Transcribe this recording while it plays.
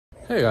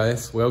Hey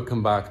guys,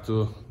 welcome back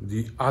to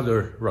the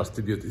other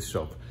Rusty Beauty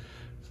shop.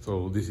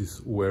 So this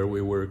is where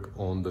we work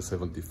on the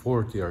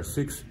 74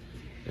 TR6,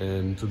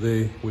 and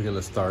today we're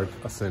gonna start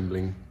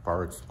assembling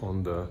parts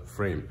on the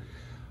frame.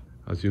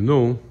 As you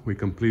know, we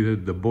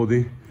completed the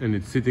body and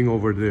it's sitting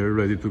over there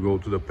ready to go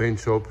to the paint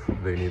shop.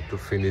 They need to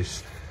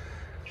finish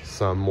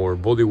some more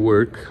body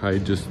work. I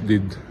just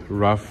did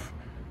rough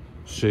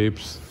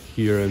shapes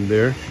here and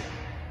there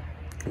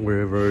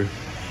wherever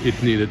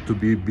it needed to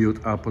be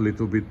built up a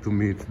little bit to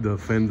meet the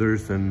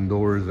fenders and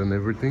doors and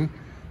everything.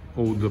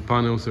 All the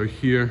panels are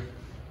here,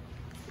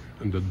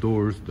 and the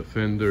doors, the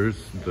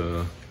fenders,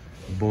 the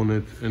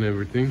bonnet and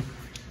everything.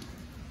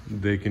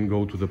 They can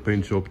go to the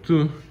paint shop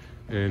too,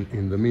 and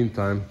in the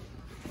meantime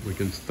we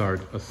can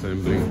start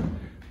assembling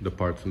the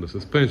parts in the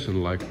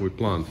suspension like we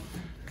planned.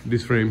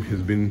 This frame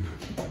has been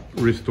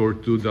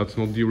restored too. That's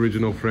not the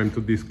original frame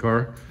to this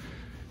car.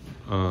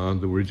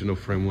 The original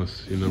frame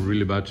was in a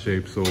really bad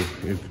shape, so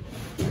it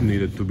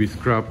needed to be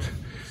scrapped.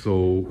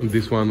 So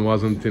this one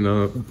wasn't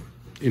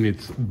in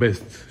its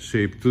best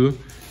shape too,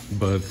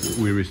 but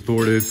we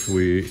restored it.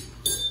 We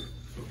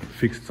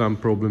fixed some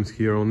problems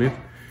here on it.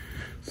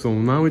 So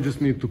now we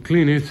just need to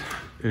clean it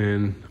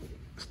and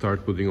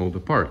start putting all the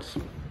parts.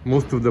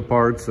 Most of the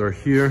parts are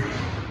here.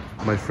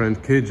 My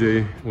friend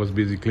KJ was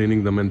busy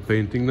cleaning them and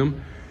painting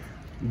them.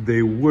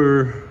 They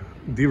were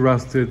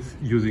derusted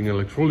using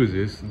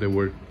electrolysis. There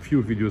were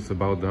few videos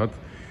about that,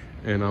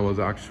 and I was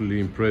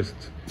actually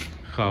impressed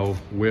how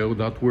well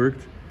that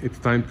worked. It's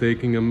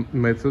time-taking a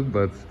method,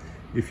 but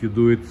if you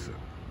do it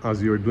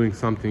as you're doing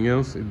something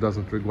else, it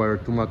doesn't require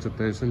too much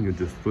attention. You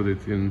just put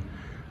it in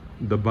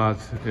the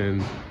bath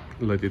and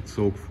let it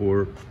soak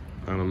for,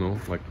 I don't know,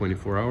 like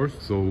 24 hours.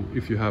 So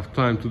if you have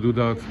time to do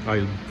that,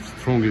 I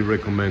strongly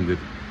recommend it.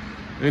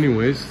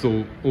 Anyways,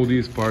 so all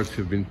these parts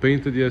have been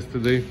painted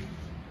yesterday.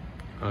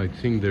 I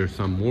think there's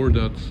some more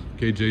that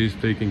KJ is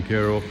taking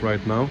care of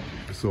right now.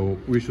 So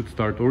we should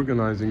start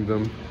organizing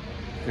them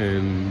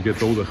and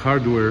get all the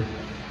hardware,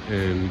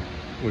 and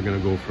we're gonna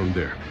go from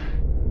there.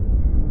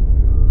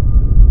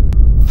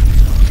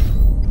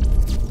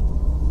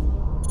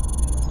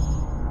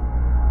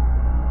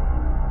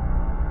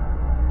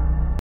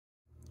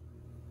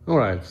 All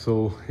right,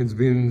 so it's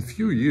been a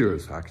few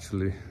years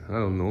actually. I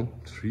don't know,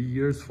 3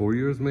 years, 4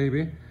 years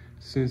maybe,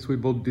 since we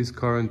bought this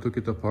car and took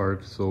it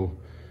apart. So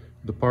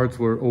the parts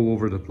were all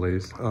over the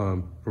place.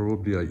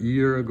 Probably a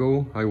year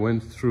ago, I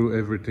went through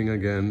everything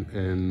again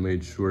and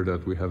made sure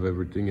that we have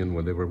everything, and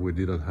whatever we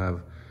didn't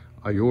have,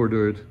 I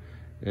ordered.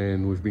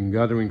 And we've been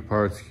gathering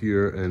parts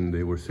here, and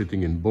they were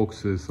sitting in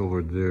boxes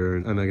over there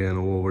and again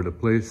all over the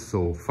place.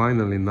 So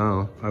finally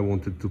now I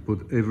wanted to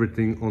put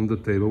everything on the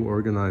table,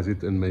 organize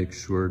it, and make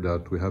sure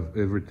that we have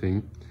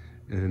everything,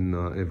 and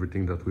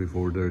everything that we've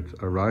ordered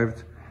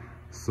arrived.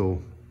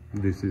 So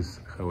this is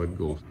how it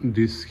goes.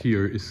 This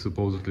here is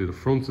supposedly the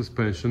front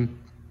suspension,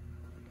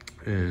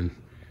 and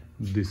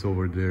this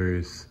over there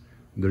is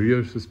the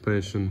rear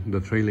suspension.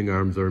 The trailing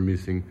arms are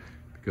missing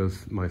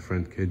because my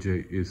friend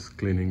KJ is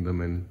cleaning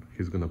them and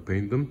he's gonna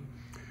paint them,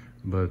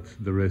 but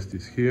the rest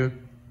is here.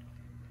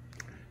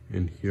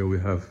 And here we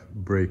have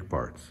brake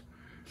parts.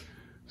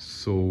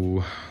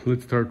 So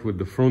let's start with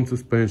the front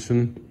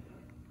suspension.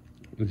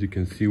 As you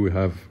can see, we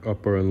have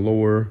upper and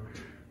lower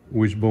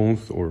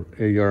wishbones or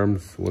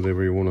A-arms,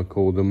 whatever you want to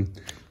call them,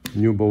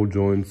 new ball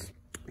joints,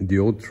 the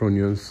old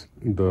trunnions,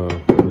 the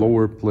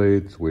lower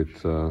plates with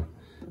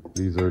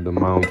these are the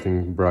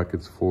mounting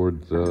brackets for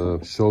the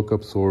shock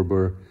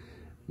absorber.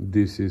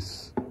 This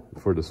is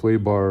for the sway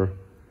bar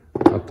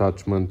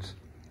attachment,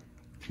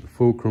 the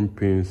fulcrum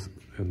pins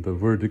and the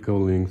vertical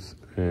links,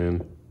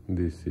 and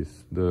this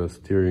is the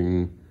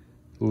steering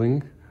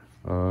link.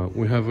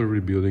 We have a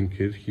rebuilding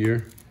kit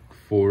here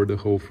for the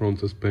whole front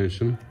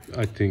suspension.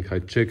 I think I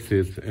checked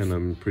it and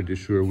I'm pretty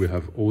sure we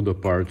have all the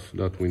parts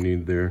that we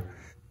need there.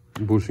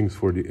 Bushings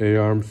for the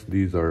A-arms.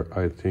 These are,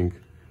 I think,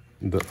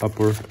 the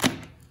upper,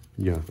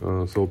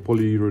 so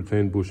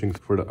polyurethane bushings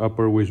for the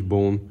upper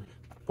wishbone,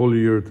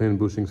 polyurethane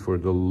bushings for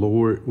the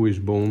lower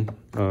wishbone,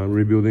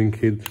 rebuilding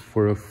kit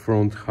for a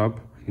front hub,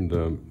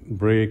 the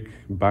brake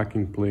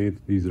backing plate.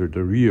 These are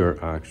the rear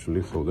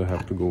actually, so they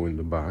have to go in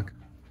the back.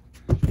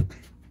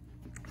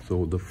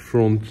 So the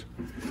front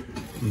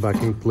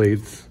backing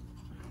plates,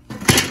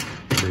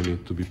 they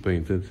need to be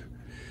painted.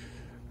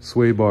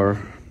 Sway bar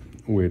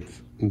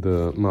with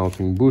the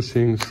mounting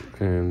bushings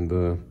and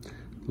the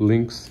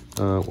links.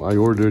 I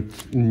ordered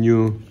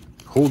new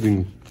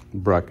holding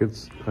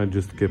brackets. I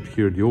just kept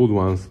here the old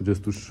ones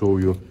just to show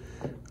you.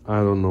 I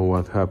don't know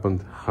what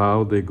happened,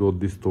 how they got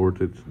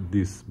distorted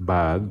this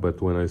bad,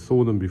 but when I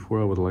saw them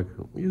before I was like,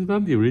 is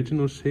that the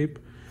original shape?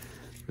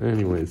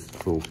 Anyways,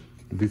 so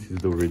this is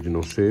the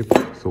original shape,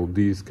 so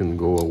these can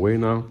go away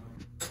now.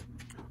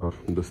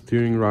 The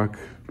steering rack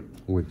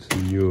with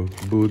new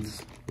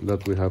boots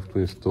that we have to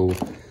install,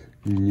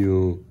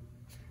 new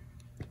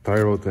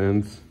tie rod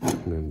ends,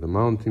 then the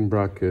mounting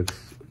brackets,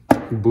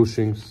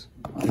 bushings,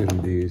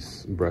 and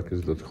these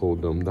brackets that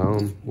hold them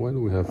down. Why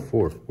do we have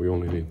 4? We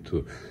only need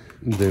 2.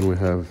 Then we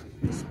have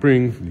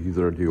springs. These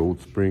are the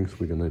old springs.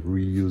 We're gonna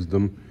reuse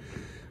them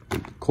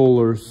with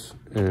collars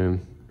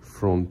and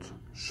front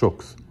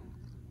shocks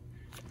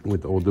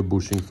with all the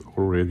bushings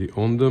already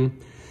on them.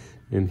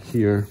 And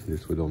here,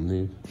 this we don't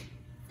need.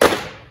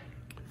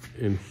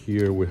 And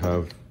here we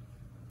have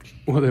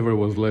whatever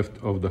was left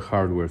of the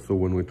hardware. So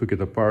when we took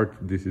it apart,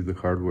 this is the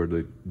hardware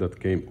that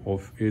came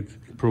off it.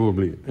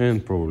 Probably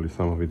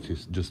some of it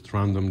is just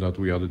random that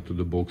we added to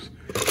the box.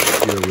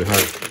 Here we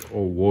have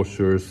all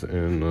washers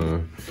and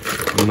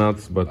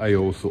nuts, but I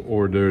also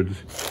ordered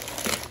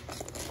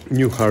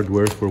new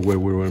hardware for where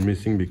we were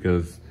missing,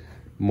 because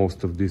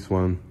most of this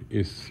one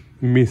is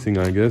missing,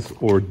 I guess,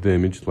 or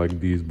damaged, like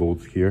these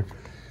bolts here.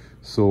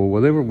 So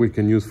whatever we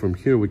can use from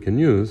here, we can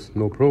use,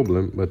 no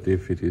problem. But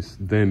if it is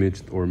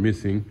damaged or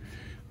missing,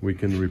 we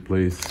can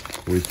replace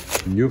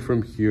with new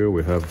from here.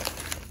 We have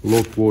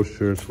lock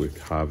washers, we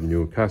have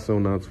new castle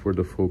nuts for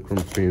the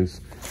fulcrum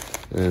pins,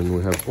 and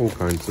we have all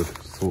kinds of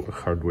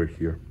hardware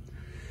here.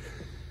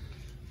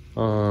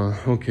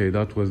 Okay,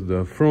 that was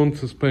the front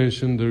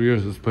suspension. The rear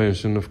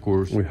suspension, of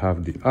course, we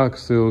have the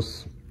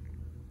axles,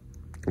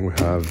 we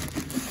have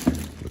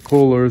the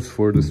collars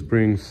for the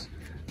springs,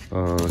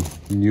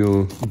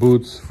 new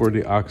boots for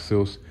the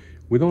axles.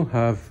 We don't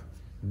have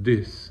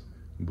this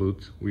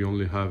boot, we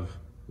only have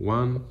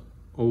one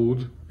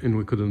old, and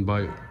we couldn't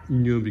buy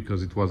new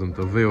because it wasn't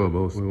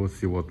available. So we'll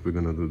see what we're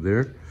gonna do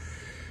there.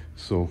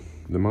 So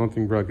the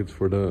mounting brackets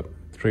for the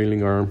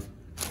trailing arm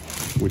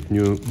with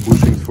new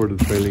bushings for the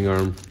trailing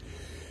arm,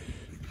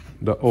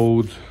 the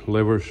old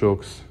lever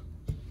shocks,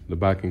 the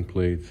backing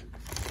plate,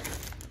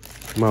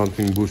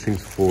 mounting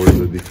bushings for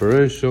the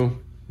differential.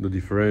 The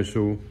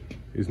differential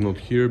is not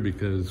here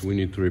because we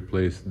need to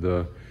replace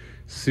the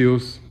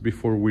seals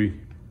before we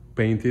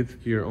paint it.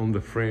 Here on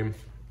the frame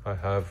I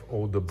have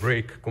all the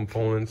brake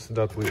components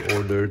that we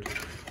ordered.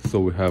 So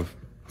we have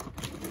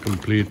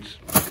complete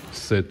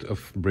set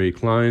of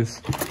brake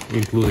lines,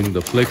 including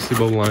the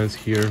flexible lines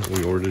here.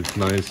 We ordered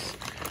nice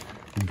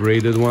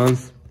braided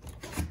ones.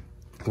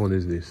 What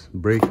is this?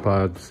 Brake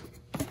pads,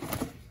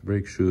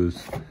 brake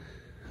shoes,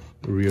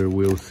 rear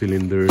wheel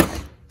cylinders,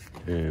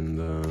 and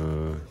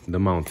the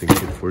mounting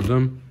kit for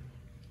them.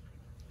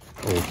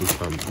 Also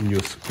some new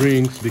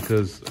springs,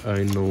 because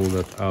I know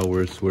that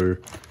ours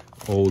were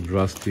old,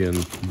 rusty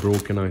and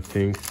broken, I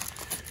think.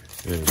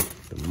 And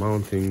the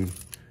mounting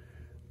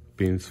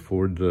pins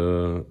for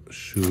the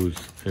shoes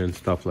and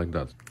stuff like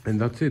that. And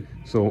that's it.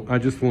 So I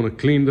just want to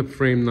clean the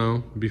frame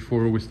now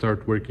before we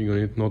start working on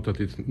it. Not that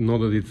it's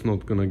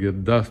not gonna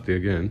get dusty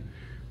again,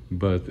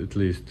 but at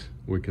least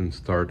we can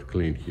start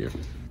clean here.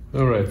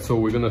 All right, so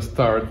we're gonna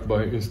start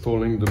by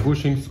installing the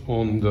bushings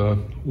on the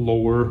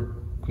lower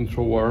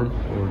control arm,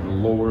 or the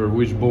lower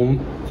wishbone.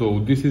 So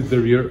this is the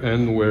rear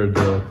end where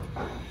the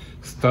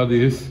stud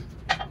is.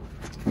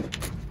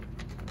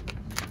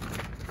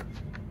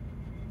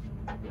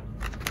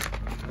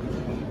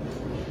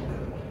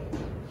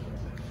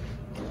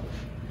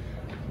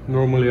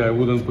 Normally I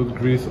wouldn't put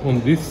grease on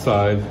this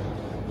side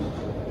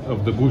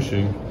of the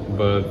bushing,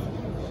 but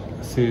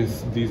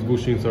since these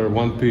bushings are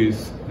one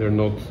piece, they're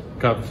not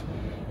cut,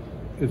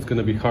 it's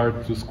gonna be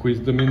hard to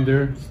squeeze them in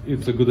there.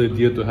 It's a good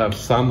idea to have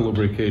some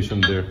lubrication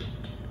there.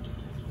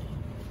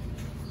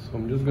 So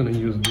I'm just gonna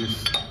use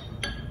this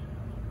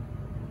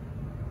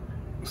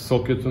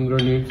socket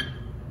underneath.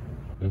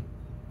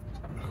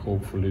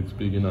 Hopefully it's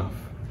big enough.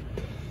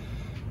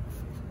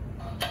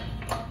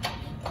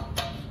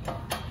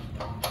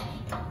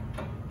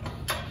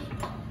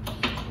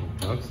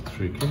 That's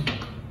tricky.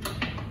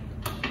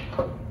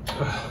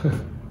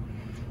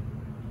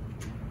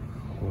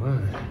 Why?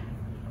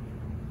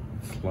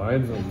 It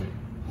slides on me.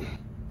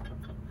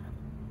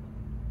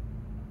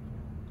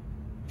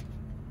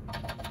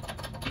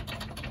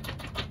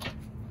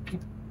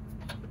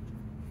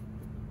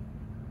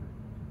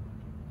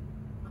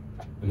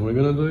 And we're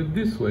gonna do it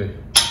this way.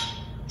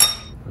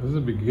 As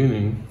a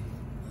beginning,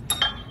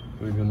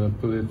 we're gonna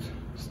put it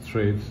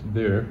straight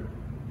there,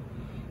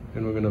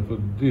 and we're gonna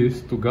put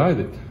this to guide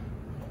it.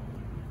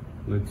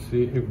 Let's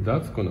see if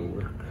that's gonna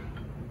work.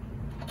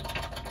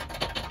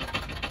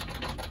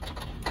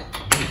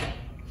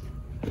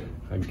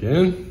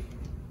 Again.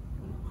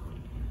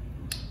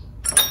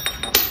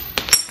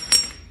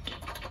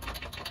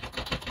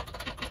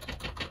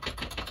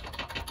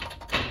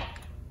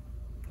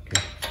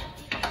 Okay.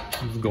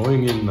 It's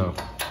going in now.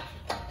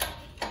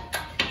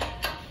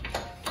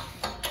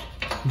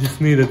 Just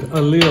needed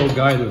a little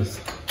guidance.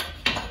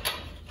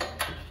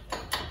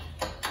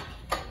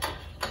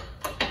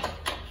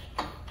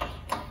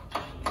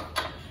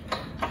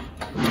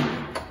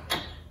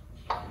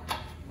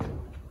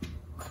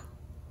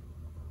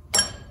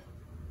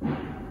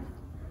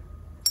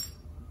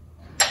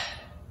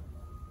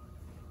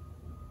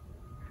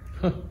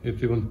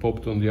 It even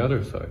popped on the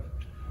other side.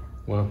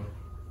 Wow.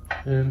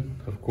 And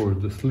of course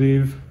the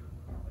sleeve.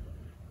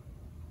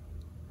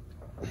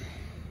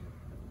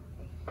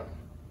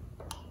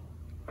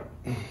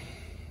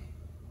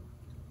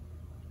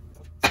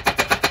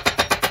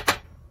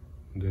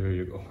 There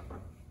you go.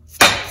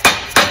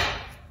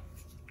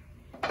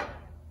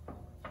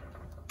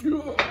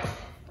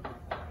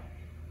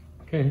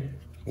 Okay,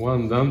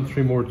 one done,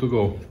 3 more to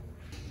go.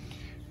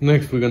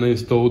 Next, we're gonna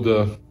install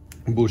the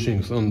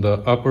bushings on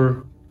the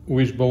upper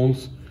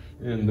wishbones,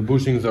 and the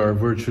bushings are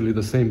virtually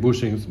the same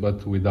bushings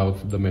but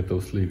without the metal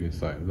sleeve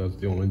inside. That's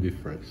the only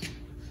difference.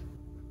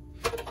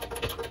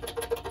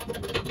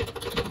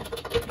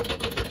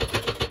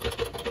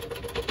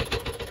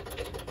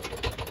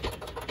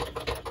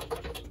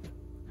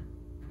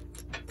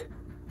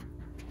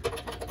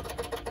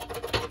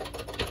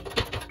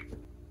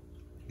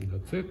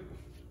 That's it.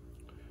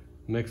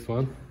 Next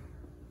one.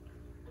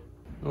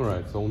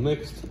 Alright, so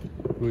next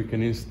we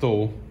can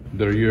install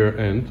the rear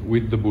end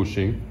with the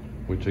bushing,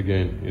 which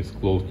again is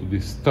close to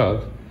this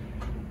stud,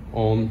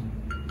 on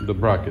the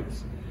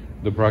brackets.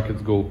 The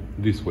brackets go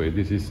this way.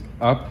 This is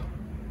up,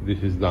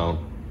 this is down.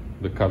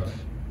 The cut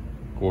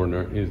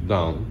corner is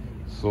down.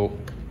 So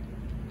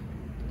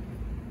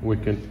we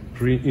can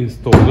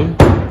pre-install them.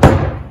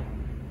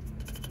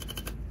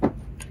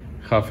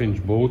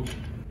 1/2-inch bolt.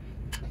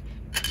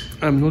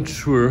 I'm not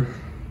sure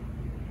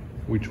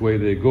which way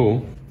they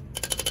go,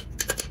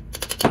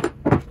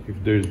 if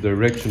there's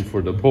direction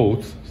for the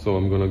bolts, so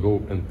I'm gonna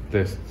go and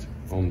test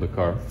on the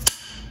car.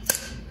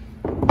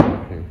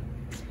 Okay.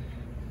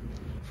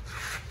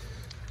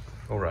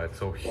 All right,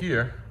 so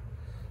here,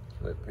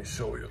 let me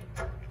show you.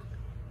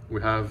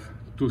 We have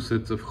 2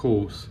 sets of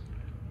holes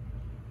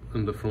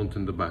in the front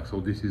and the back. So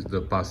this is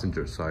the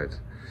passenger side,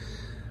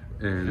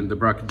 and the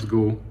brackets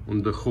go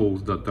on the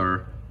holes that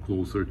are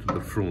closer to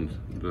the front,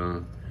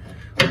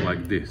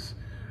 like this.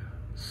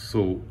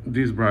 So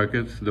this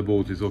bracket, the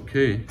bolt is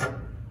okay,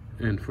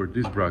 and for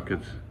this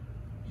bracket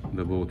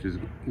the bolt is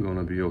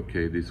gonna be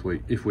okay this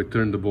way. If we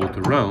turn the bolt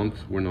around,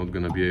 we're not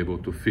gonna be able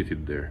to fit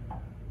it there,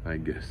 I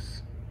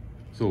guess.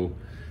 So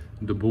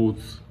the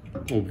bolts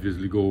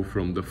obviously go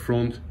from the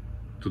front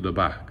to the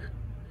back.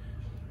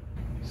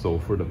 So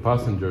for the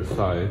passenger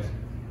side,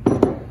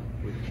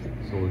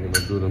 so we're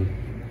gonna do them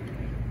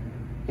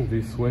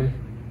this way.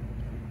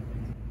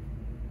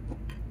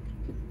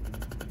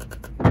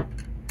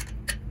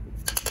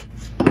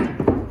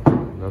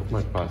 That's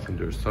my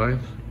passenger side.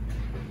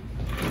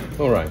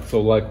 All right, so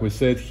like we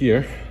said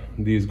here,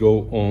 these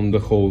go on the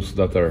holes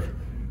that are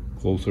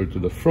closer to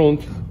the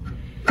front.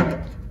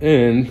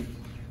 And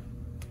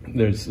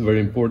there's a very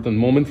important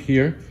moment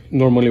here.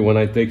 Normally when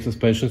I take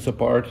suspensions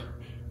apart,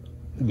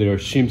 there are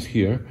shims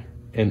here,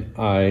 and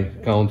I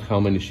count how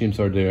many shims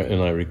are there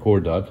and I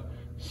record that,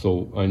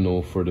 so I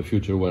know for the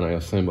future when I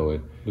assemble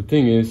it. The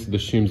thing is, the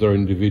shims are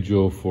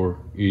individual for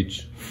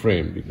each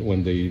frame.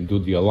 When they do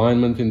the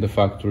alignment in the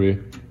factory,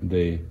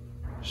 they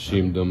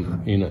shim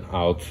them in and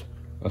out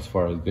as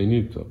far as they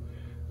need to.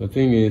 The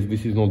thing is,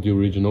 this is not the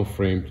original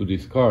frame to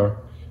this car,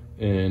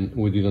 and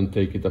we didn't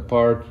take it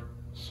apart,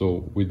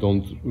 so we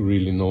don't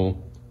really know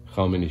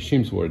how many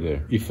shims were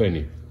there, if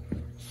any.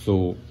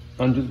 So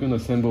I'm just gonna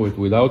assemble it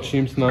without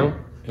shims now,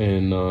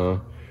 and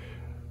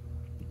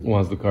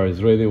once the car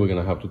is ready, we're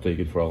gonna have to take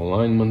it for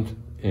alignment,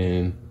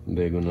 and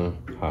they're gonna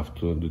have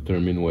to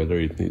determine whether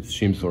it needs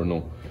shims or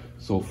no.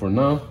 So for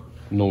now,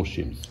 no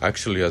shims.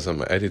 Actually, as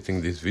I'm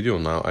editing this video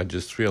now, I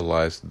just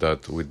realized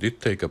that we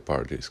did take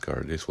apart this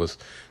car. This was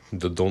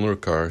the donor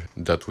car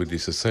that we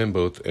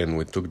disassembled, and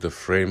we took the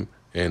frame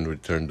and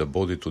returned the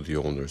body to the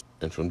owners.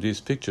 And from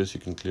these pictures, you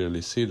can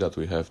clearly see that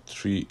we have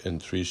 3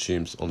 and 3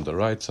 shims on the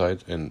right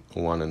side and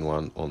 1 and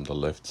 1 on the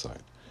left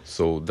side.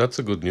 So that's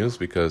a good news,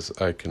 because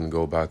I can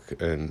go back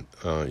and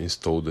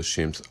install the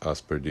shims as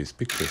per these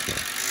pictures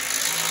now.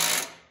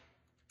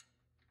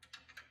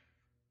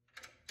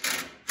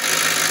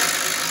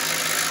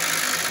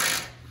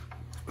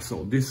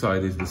 So this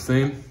side is the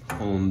same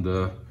on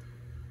the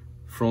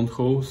front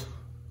hose.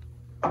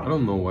 I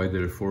don't know why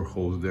there are 4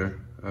 holes there.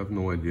 I have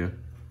no idea.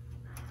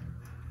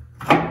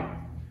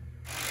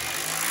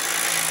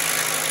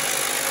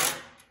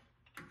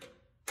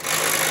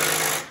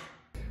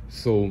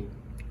 So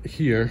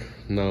here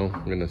now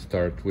I'm gonna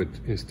start with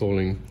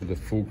installing the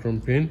fulcrum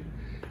pin,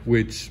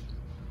 which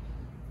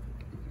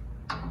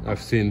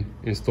I've seen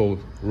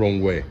installed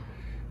wrong way.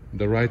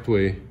 The right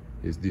way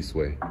is this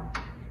way.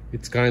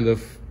 It's kind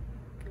of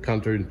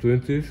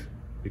counterintuitive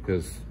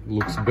because it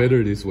looks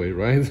better this way,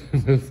 right?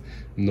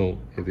 No,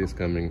 it is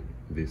coming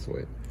this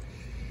way.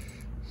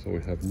 So we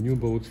have new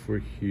bolts for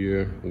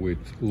here with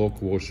lock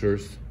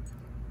washers.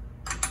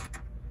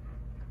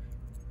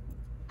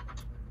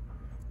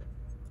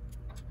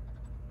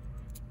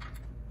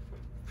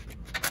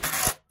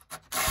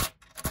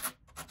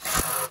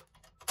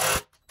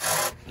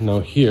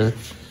 Now here,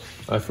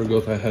 I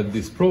forgot I had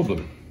this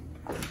problem.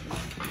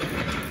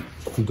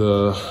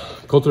 The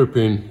cotter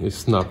pin is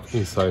snapped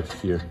inside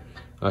here.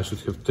 I should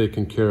have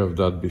taken care of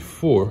that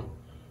before,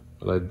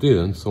 but I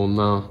didn't, so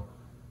now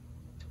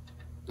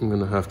I'm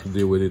gonna have to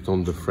deal with it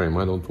on the frame.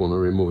 I don't want to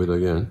remove it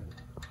again.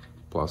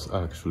 Plus,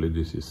 actually,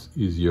 this is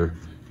easier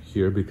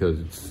here because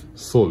it's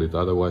solid,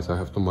 otherwise I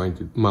have to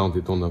mount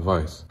it on a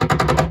vise.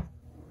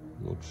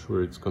 Not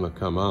sure it's gonna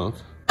come out.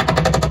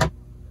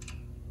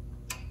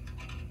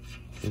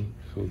 Okay,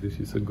 so this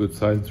is a good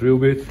size drill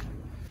bit.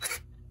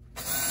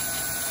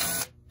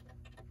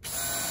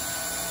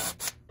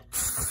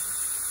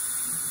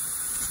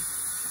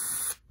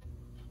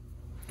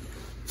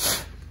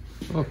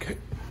 Okay,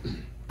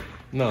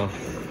 now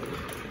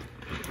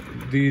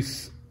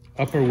these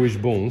upper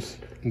wishbones,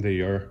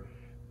 they are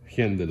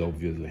handed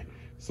obviously,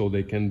 so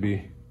they can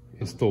be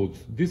installed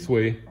this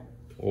way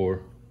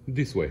or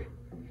this way.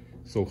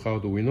 So how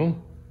do we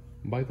know?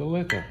 By the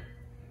letter.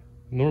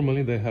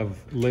 Normally they have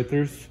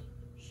letters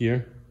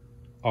here,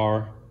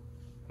 R,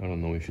 I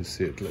don't know if you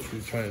see it, let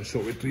me try and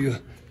show it to you.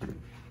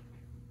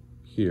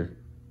 Here,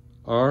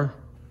 R,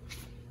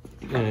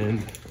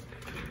 and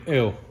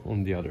L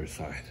on the other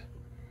side.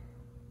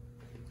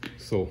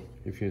 So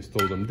if you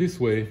install them this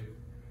way,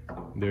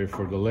 they're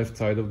for the left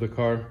side of the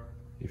car.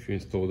 If you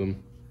install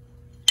them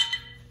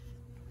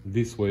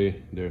this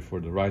way, they're for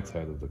the right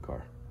side of the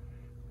car.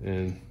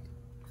 And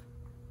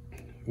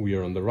we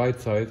are on the right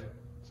side,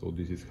 so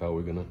this is how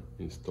we're gonna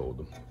install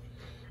them.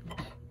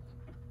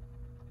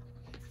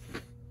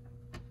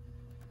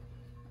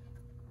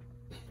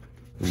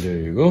 There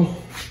you go.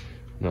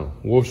 Now,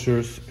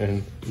 washers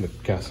and the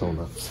castle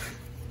nuts.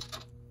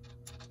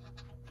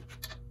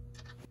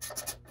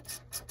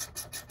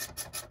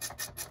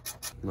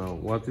 Now,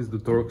 what is the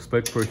torque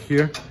spec for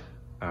here?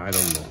 I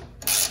don't know.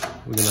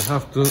 We're gonna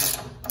have to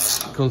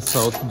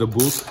consult the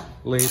book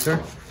later,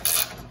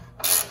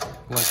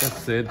 like I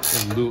said,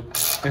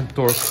 and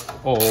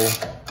torque all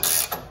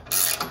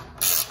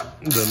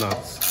the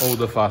nuts, all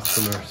the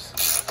fasteners.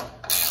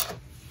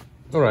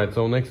 Alright,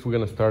 so next we're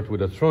gonna start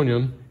with a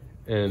trunnion,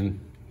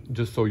 and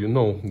just so you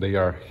know, they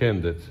are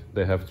handed.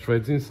 They have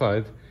threads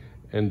inside,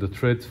 and the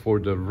threads for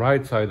the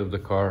right side of the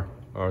car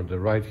are the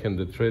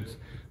right-handed threads.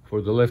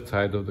 For the left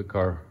side of the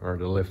car are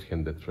the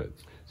left-handed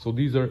threads. So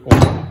these are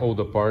all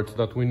the parts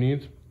that we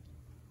need.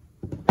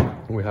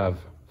 We have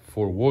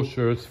 4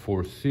 washers,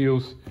 4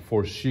 seals,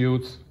 4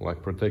 shields,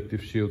 like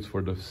protective shields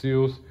for the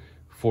seals,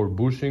 4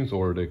 bushings,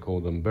 or they call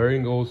them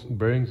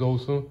bearings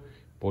also,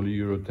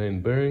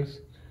 polyurethane bearings,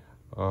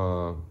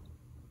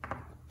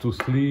 2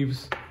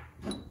 sleeves,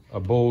 a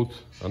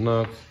bolt, a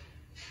nut.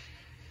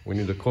 We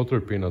need a cotter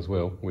pin as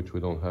well, which we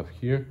don't have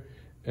here,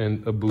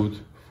 and a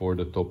boot for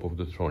the top of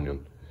the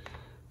trunnion.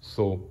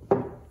 So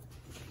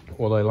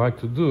what I like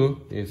to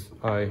do is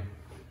I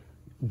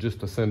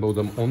just assemble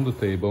them on the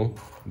table.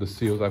 The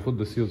seals, I put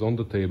the seals on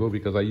the table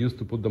because I used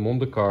to put them on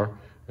the car,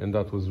 and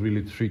that was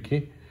really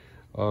tricky.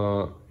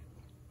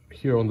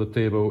 Here on the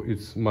table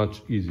it's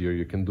much easier.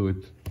 You can do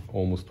it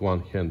almost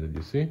one-handed,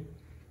 you see,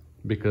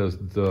 because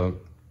the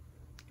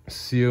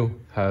seal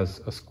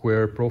has a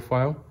square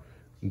profile,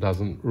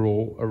 doesn't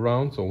roll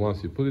around. So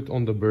once you put it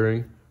on the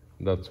bearing,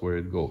 that's where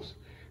it goes.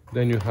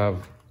 Then you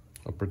have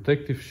a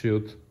protective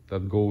shield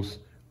that goes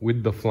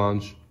with the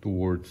flange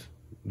towards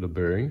the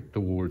bearing,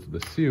 towards the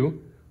seal,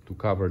 to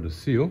cover the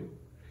seal.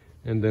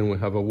 And then we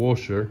have a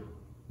washer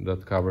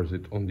that covers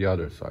it on the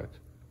other side.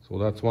 So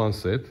that's one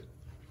set.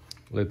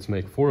 Let's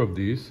make 4 of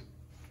these.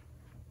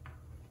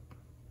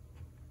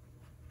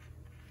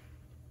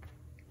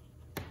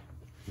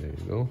 There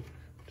you go.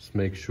 Just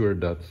make sure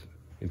that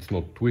it's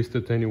not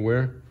twisted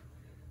anywhere.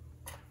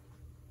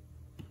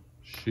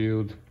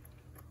 Shield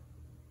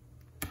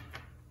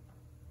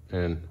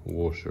and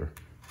washer.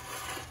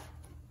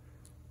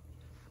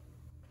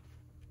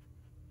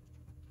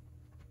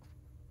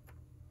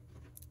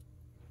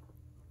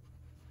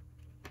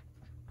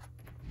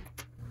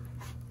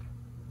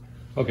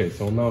 Okay,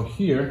 so now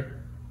here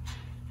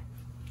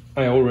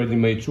I already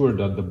made sure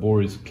that the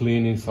bore is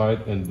clean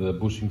inside and the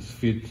bushings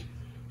fit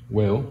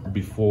well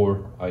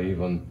before I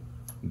even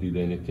did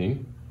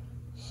anything.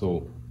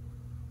 So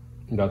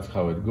that's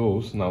how it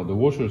goes. Now the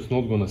washer is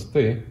not gonna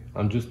stay.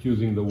 I'm just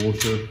using the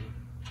washer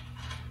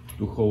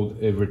to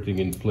hold everything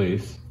in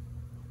place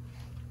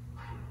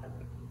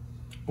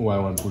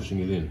while I'm pushing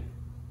it in.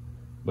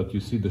 But you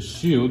see the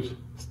shield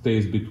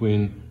stays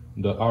between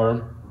the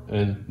arm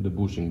and the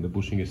bushing. The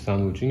bushing is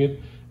sandwiching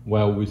it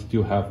while we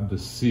still have the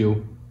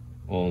seal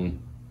on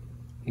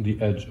the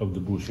edge of the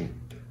bushing.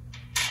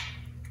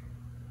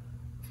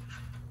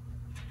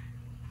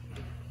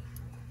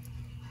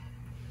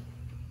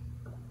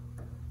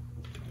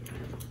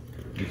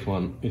 This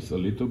one is a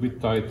little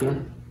bit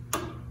tighter,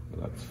 but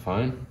that's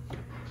fine.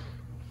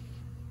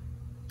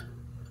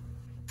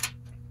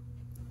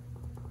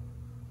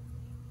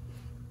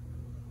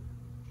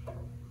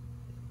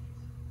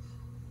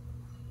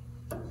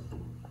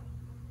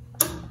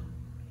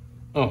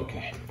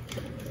 Okay.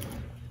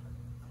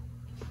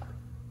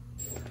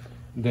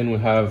 Then we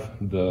have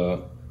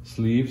the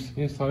sleeves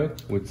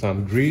inside with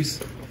some grease.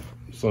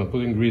 So I'm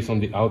putting grease on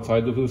the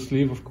outside of the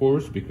sleeve, of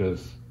course,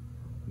 because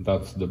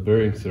that's the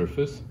bearing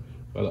surface.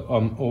 But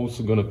I'm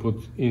also gonna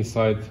put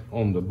inside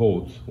on the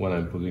bolt when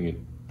I'm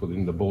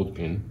putting the bolt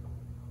in,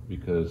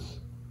 because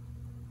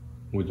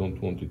we don't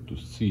want it to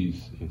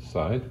seize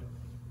inside.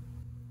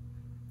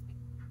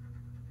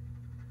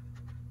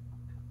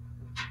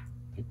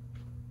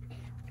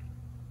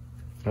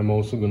 I'm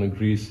also gonna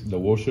grease the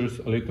washers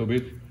a little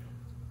bit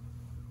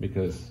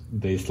because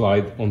they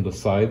slide on the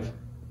side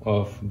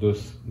of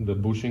the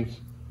bushings,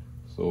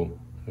 so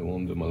I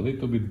want them a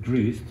little bit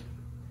greased.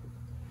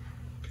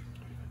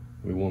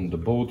 We want the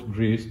bolt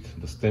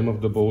greased, the stem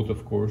of the bolt,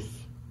 of course.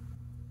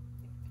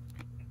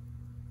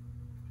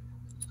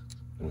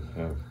 We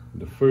have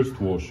the first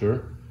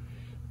washer,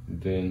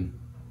 then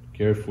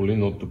carefully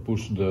not to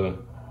push the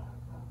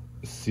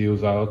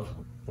seals out,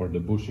 or the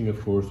bushing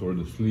of course, or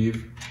the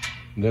sleeve.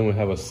 Then we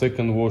have a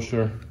second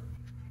washer.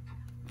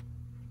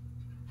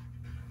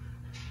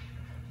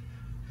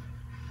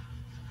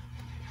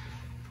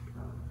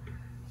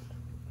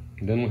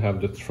 Then we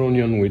have the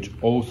trunnion, which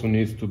also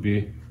needs to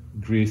be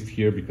greased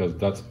here because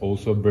that's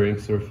also a bearing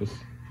surface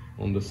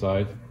on the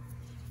side.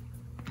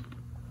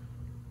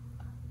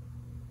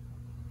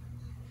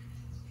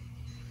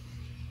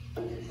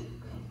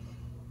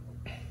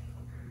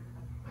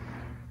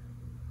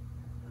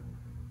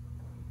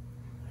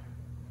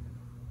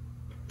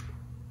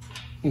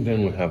 And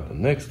then we have the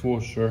next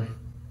washer.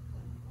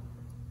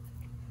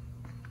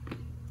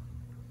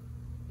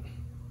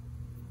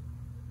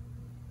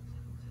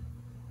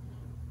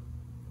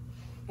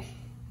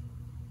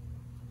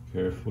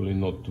 Carefully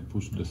not to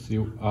push the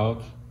seal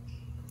out.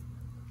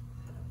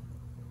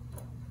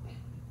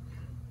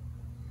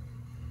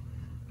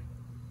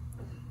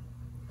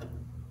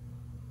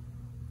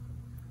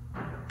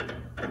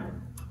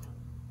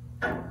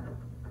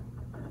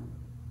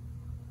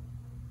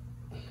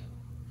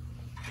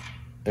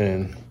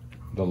 And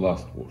the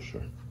last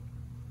washer.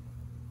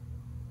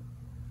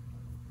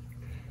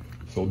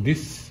 So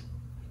this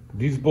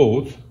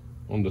bolt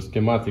on the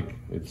schematic,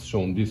 it's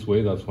shown this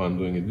way, that's why I'm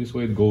doing it this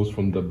way. It goes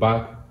from the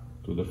back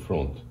to the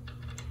front.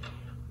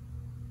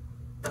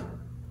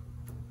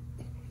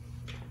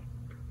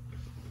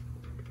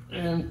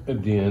 And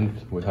at the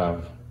end we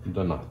have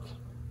the nut,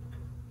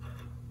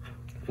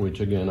 which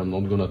again I'm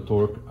not gonna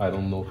torque. I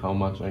don't know how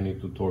much I need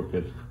to torque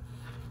it.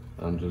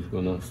 I'm just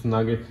gonna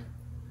snug it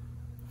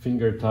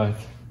finger tight,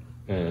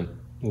 and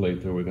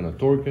later we're gonna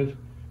torque it,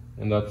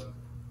 and that's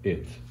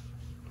it.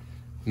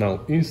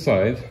 Now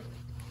inside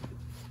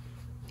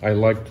I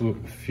like to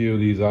fill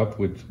these up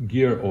with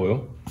gear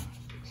oil,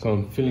 so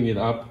I'm filling it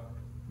up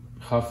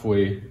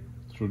halfway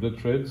through the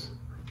threads,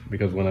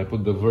 because when I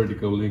put the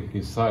vertical link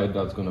inside,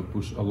 that's gonna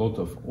push a lot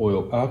of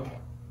oil up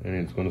and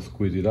it's gonna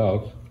squeeze it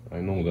out.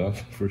 I know that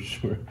for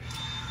sure.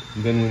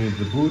 And then we need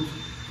the boot.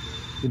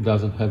 It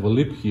doesn't have a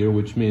lip here,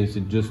 which means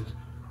it just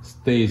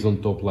stays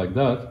on top like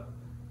that.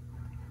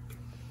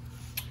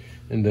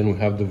 And then we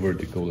have the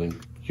vertical link.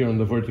 Here on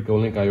the vertical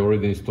link I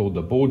already installed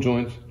the ball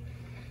joint,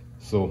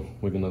 so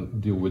we're gonna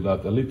deal with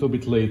that a little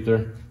bit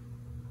later.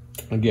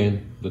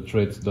 Again, the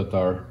threads that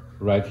are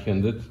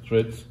right-handed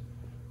threads,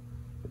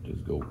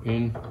 just go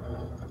in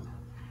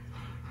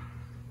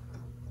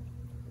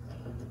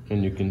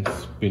and you can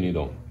spin it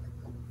on.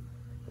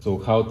 So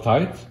how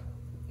tight?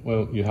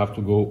 Well, you have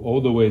to go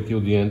all the way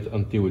till the end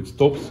until it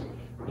stops,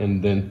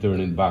 and then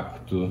turn it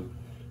back to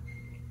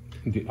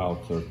the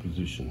outer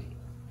position.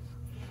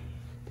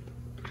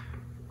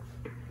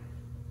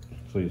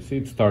 So you see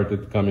it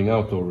started coming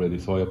out already,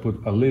 so I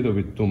put a little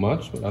bit too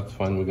much, but that's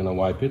fine, we're gonna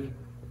wipe it.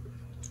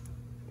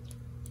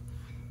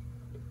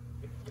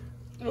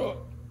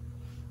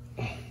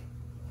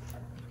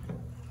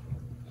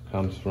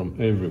 Comes from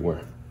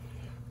everywhere.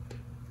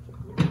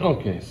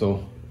 Okay,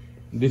 so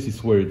this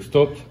is where it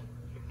stopped,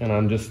 and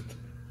I'm just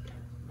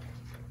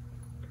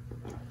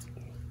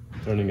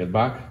turning it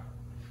back.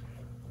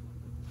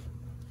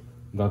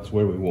 That's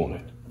where we want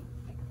it.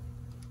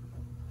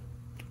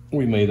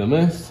 We made a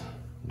mess,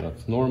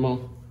 that's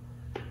normal.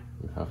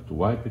 We have to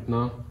wipe it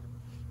now.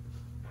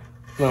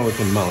 Now we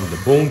can mount the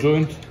bone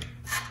joint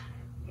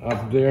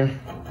up there.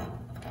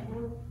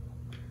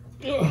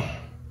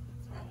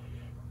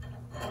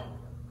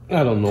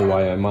 I don't know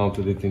why I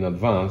mounted it in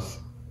advance.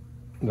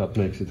 That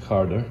makes it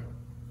harder.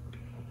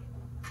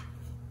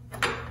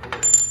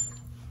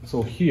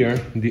 So here,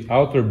 the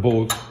outer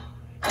bolt,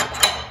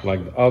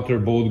 like the outer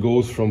bolt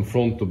goes from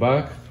front to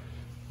back,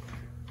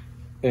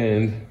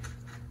 and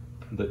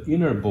the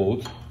inner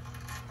bolt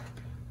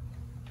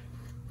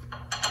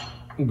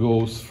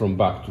goes from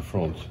back to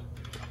front.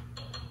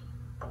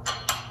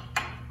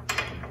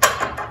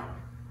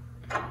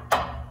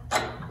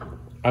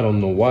 I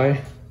don't know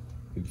why,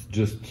 it's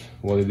just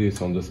what it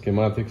is on the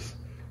schematics,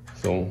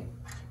 so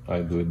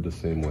I do it the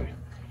same way.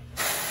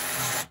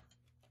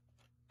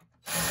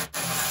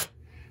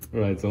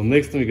 Right, so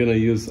next we're gonna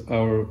use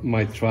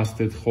my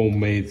trusted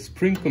homemade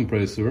spring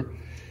compressor,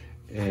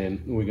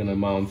 and we're gonna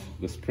mount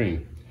the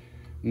spring.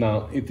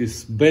 Now it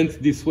is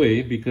bent this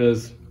way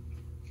because,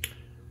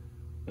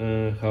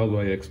 how do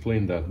I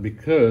explain that?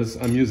 Because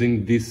I'm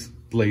using this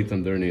plate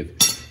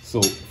underneath.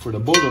 So for the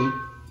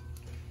bottom,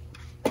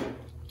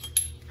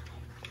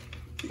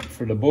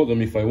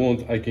 if I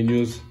want, I can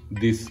use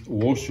this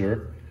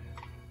washer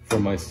for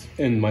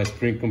and my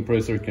spring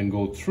compressor can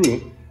go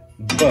through,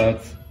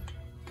 but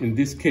in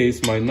this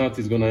case my nut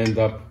is gonna end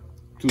up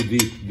too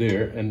deep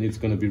there, and it's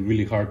gonna be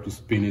really hard to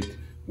spin it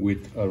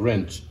with a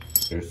wrench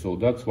there. So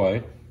that's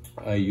why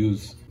I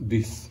use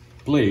this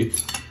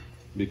plate,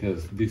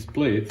 because this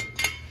plate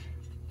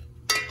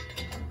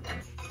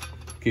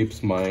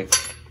keeps my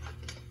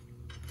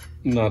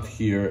nut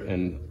here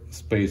and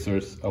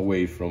spacers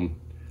away from,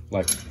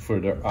 like,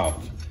 further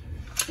out.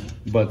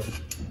 But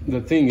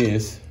the thing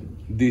is,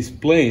 this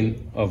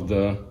plane of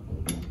the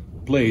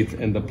plate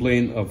and the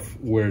plane of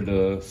where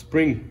the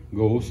spring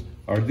goes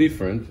are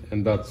different,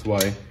 and that's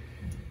why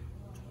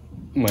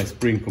my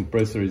spring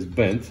compressor is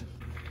bent.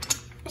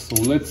 So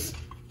let's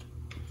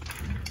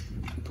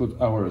put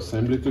our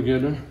assembly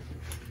together.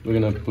 We're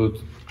gonna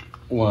put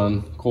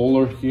one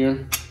collar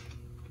here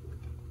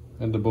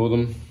at the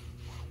bottom,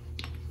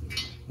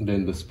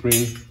 then the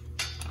spring,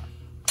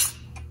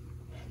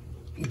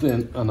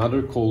 then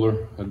another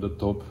collar at the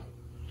top,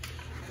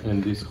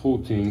 and this whole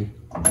thing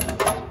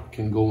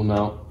can go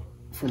now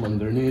from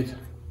underneath.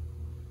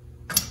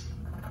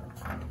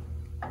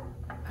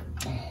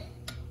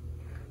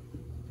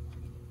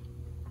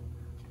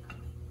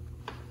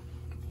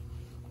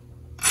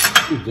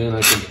 Then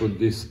I can put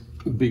this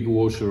big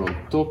washer on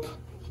top,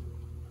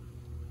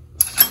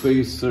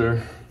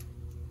 spacer,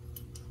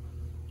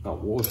 a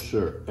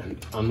washer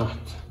and a nut.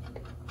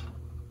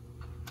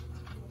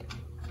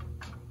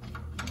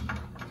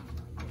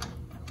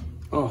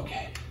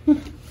 Okay.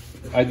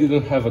 I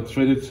didn't have a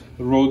threaded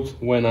rod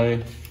when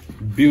I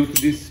built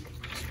this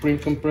spring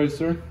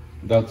compressor.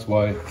 That's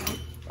why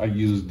I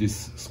used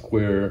this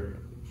square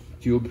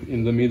tube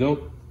in the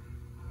middle.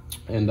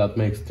 And that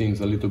makes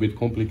things a little bit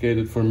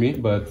complicated for me,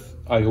 but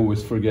I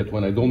always forget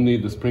when I don't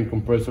need the spring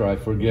compressor, I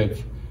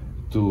forget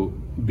to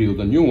build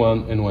a new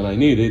one, and when I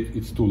need it,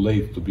 it's too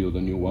late to build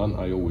a new one.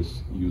 I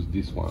always use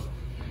this one.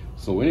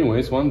 So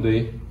anyways, one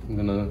day I'm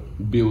gonna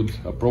build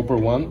a proper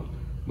one,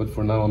 but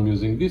for now I'm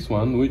using this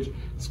one, which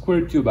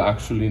square tube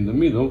actually in the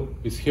middle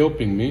is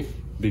helping me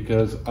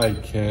because I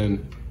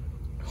can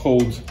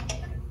hold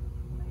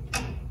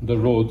the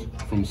rod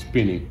from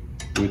spinning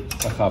with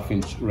a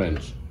 1/2-inch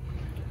wrench.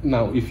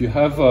 Now, if you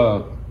have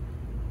a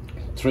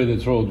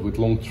threaded rod with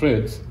long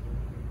threads,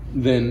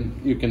 then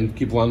you can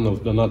keep one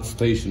of the nuts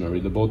stationary.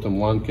 The bottom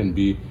one can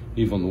be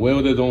even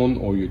welded on,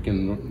 or you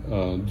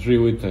can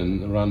drill it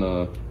and run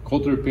a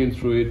cotter pin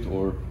through it,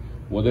 or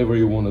whatever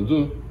you want to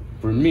do.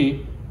 For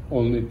me,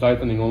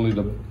 tightening only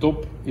the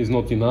top is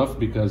not enough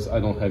because I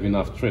don't have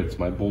enough threads.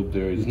 My bolt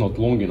there is not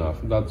long enough.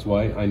 That's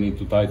why I need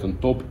to tighten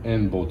top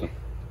and bottom.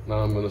 Now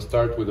I'm going to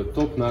start with the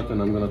top nut,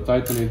 and I'm going to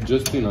tighten it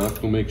just enough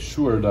to make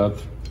sure that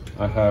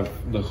I have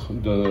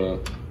the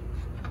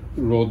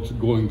rod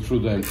going through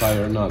the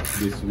entire nut.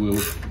 This will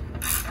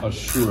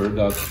assure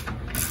that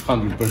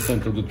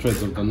 100% of the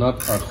threads of the nut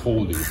are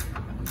holding.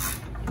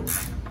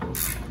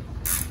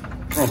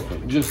 Okay,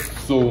 just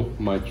so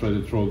my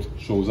threaded rod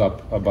shows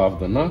up above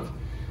the nut.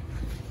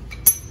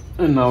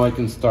 And now I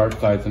can start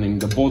tightening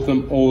the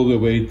bottom all the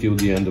way till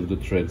the end of the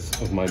threads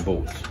of my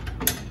bolt.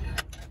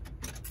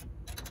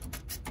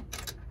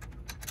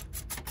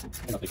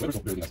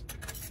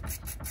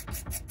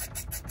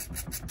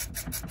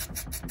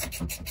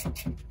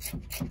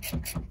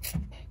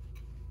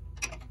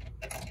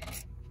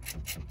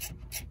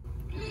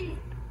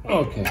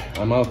 Okay,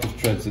 I'm out of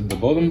threads at the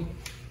bottom,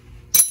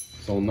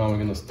 so now we're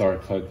gonna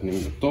start tightening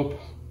the top.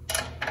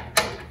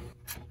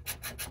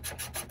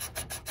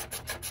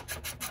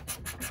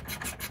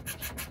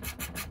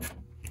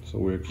 So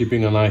we're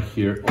keeping an eye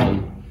here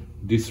on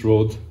this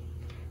rod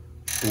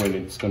when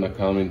it's gonna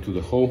come into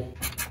the hole.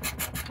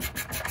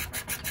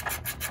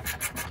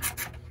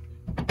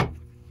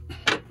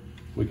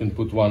 We can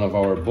put one of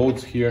our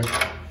bolts here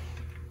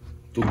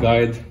to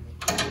guide.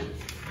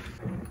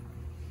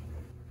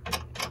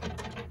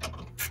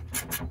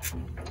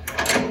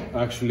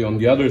 Actually, on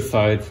the other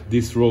side,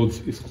 this rod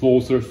is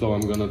closer, so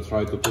I'm gonna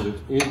try to put it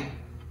in.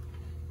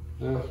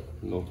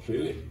 Not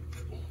really.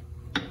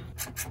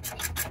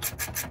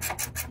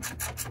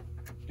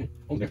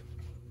 On there.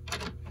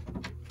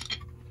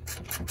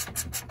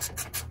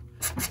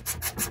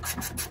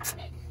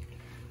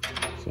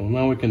 So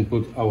now we can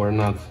put our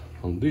nut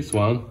on this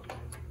one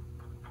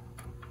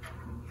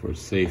for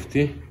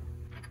safety.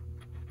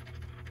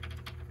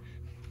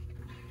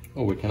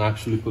 Oh, we can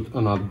actually put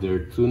a nut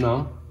there too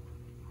now.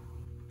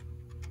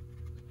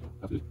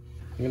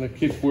 I'm gonna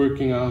keep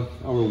working out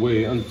our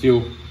way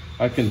until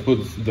I can put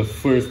the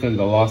first and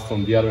the last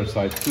on the other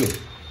side too.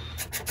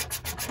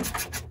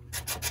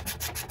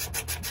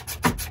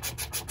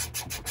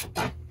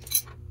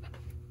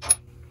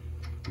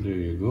 There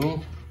you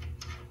go.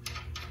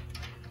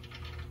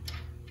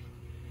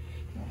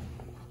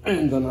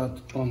 And the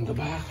nut on the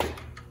back.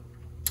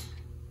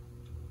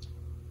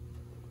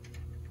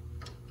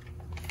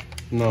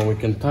 Now we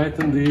can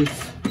tighten this.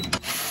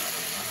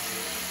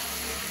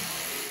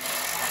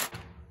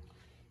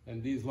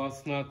 And these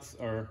last nuts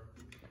are,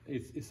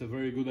 it's a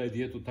very good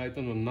idea to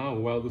tighten them now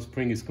while the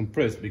spring is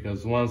compressed,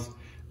 because once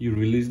you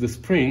release the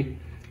spring,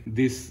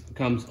 this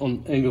comes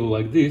on angle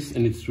like this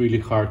and it's really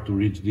hard to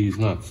reach these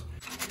nuts.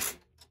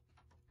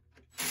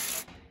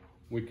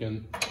 We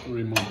can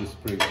remove the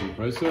spring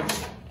compressor.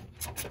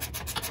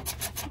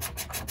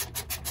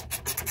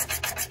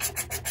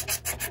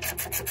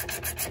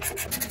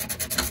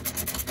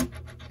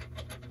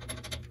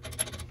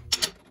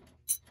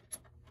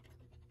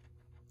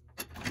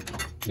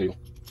 There you go.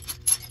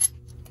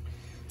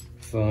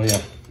 So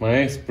yeah,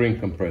 my spring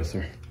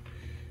compressor.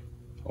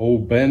 all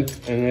bent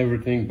and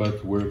everything,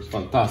 but works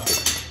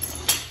fantastic.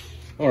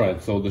 All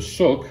right, so the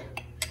shock,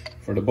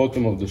 for the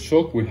bottom of the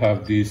shock, we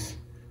have these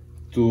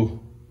two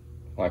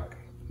like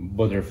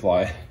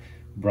butterfly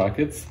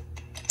brackets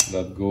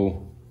that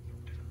go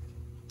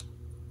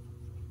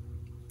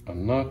a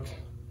knot.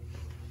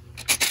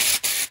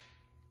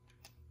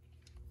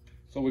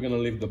 So we're gonna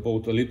leave the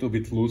bolt a little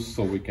bit loose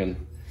so we can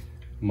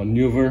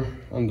maneuver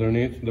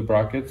underneath the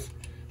brackets.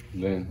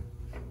 Then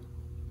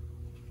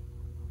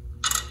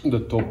the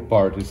top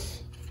part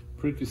is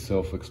pretty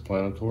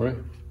self-explanatory.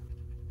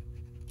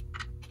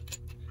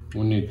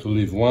 We need to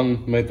leave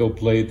one metal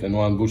plate and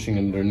one bushing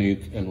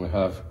underneath, and we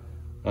have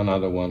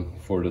another one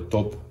for the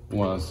top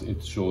once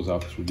it shows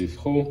up through this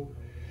hole.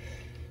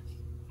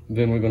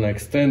 Then we're gonna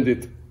extend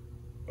it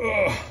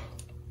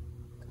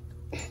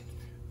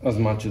as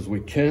much as we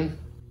can.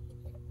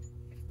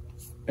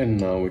 And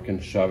now we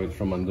can shove it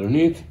from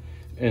underneath,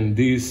 and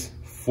these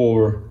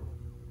four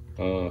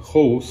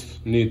holes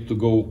need to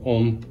go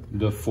on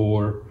the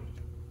four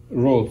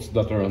rods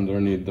that are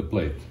underneath the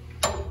plate.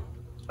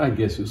 I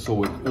guess you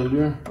saw it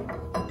earlier.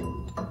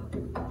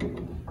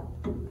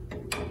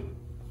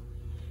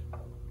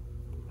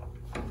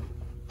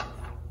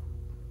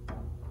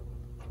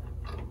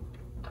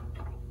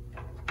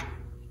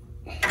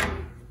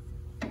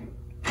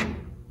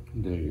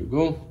 There you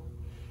go.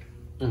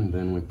 And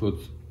then we put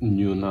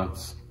new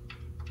nuts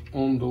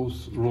on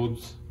those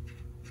rods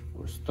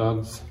or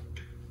studs.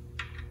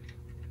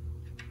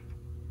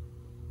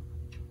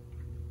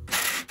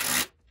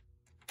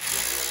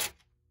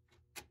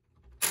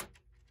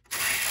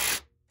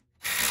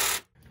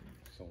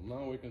 So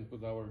now we can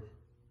put our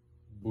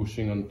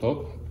bushing on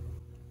top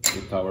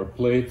with our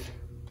plate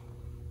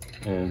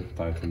and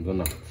tighten the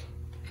nut.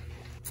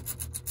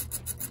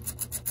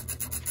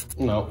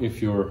 Now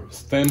if your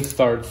stem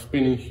starts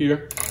spinning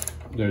here,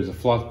 there's a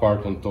flat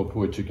part on top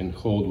which you can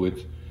hold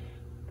with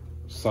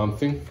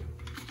something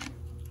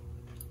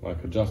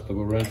like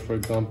adjustable wrench, for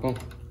example,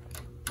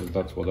 because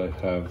that's what I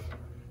have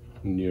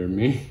near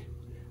me.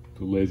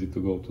 Too lazy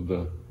to go to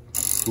the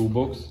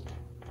toolbox.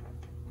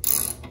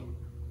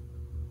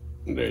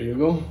 There you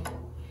go.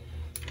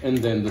 And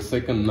then the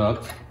second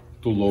nut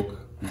to lock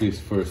this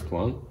first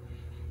one,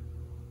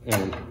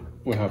 and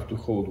we have to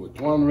hold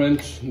with one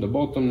wrench the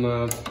bottom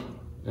nut,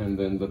 and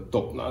then the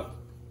top nut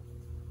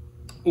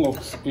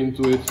locks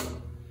into it.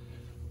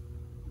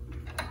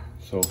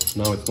 So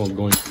now it's not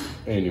going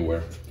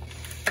anywhere.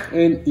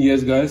 And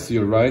yes guys,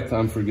 you're right,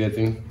 I'm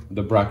forgetting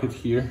the bracket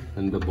here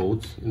and the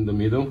bolt in the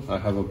middle. I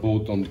have a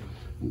bolt on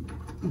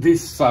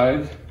this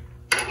side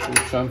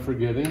which I'm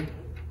forgetting.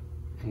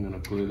 I'm gonna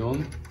put it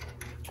on.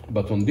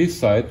 But on this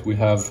side we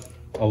have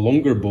a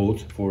longer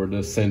bolt for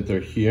the center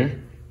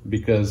here,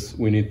 because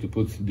we need to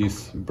put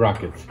this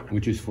bracket,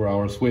 which is for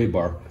our sway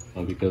bar.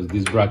 And because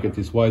this bracket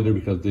is wider,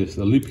 because there's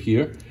a lip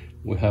here,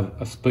 we have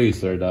a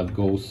spacer that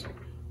goes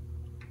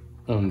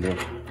under.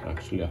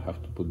 Actually, I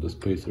have to put the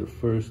spacer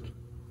first,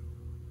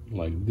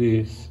 like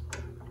this.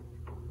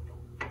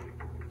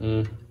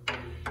 It's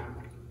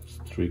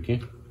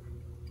tricky.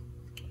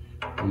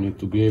 We need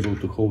to be able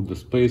to hold the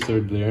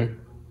spacer there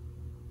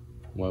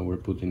while we're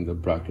putting the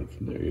bracket.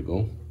 There you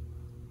go.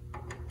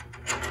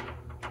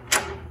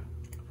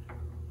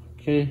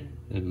 Okay,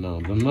 and now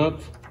the nut.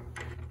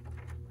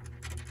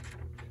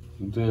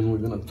 Then we're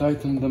gonna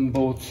tighten them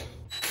both.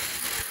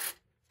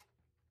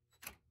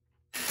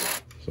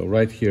 So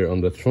right here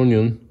on the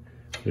trunnion,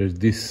 there's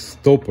this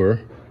stopper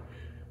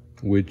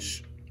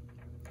which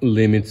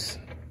limits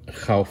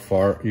how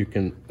far you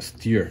can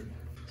steer.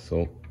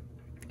 So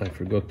I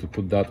forgot to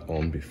put that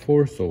on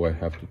before, so I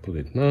have to put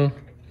it now.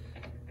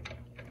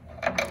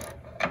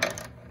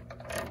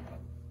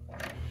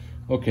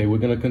 Okay, we're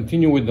gonna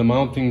continue with the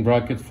mounting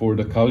bracket for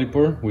the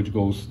caliper, which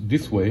goes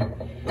this way.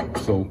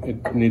 So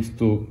it needs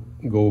to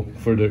go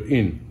further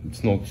in.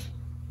 It's not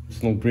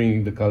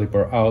bringing the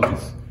caliper out,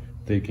 it's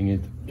taking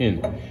it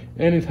in.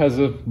 And it has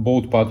a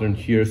bolt pattern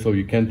here, so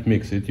you can't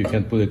mix it, you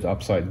can't put it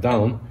upside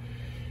down.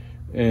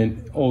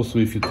 And also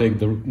if you take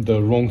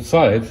the wrong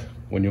side,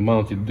 when you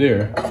mount it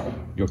there,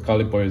 your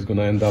caliper is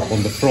gonna end up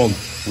on the front,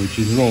 which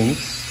is wrong.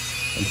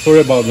 I'm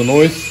sorry about the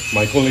noise,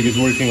 my colleague is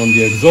working on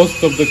the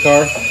exhaust of the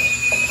car,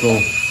 so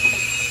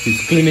he's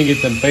cleaning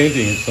it and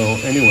painting it. So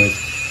anyways,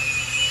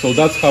 so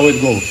that's how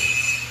it goes.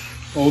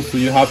 Also,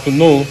 you have to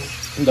know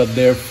that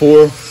there are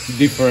 4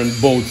 different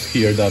bolts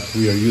here that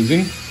we are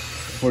using.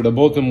 For the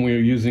bottom, we are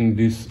using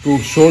these 2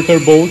 shorter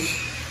bolts.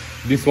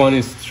 This one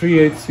is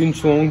 3/8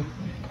 inch long,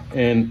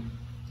 and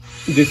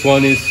this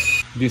one is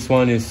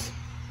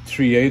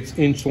 3/8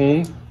 inch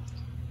long.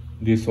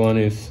 This one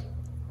is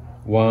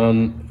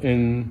 1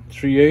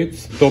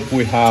 3/8. Top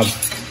we have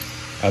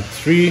a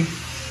 3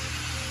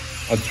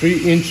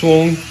 inch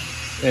long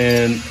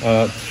and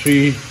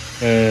 3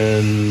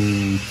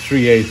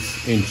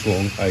 3/8 inch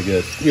long, I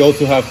guess. We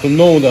also have to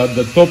know that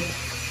the top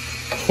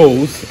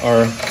holes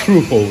are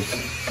through holes,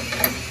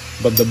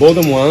 but the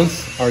bottom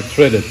ones are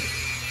threaded.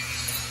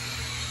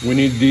 We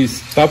need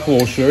these tap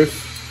washers.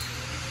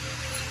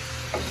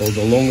 So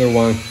the longer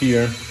one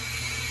here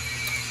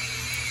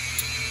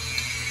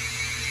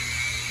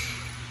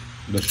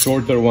the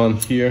shorter one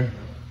here,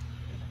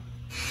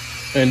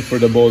 and for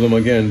the bottom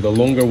again, the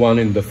longer one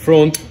in the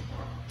front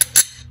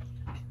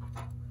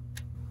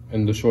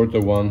and the shorter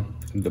one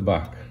in the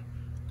back.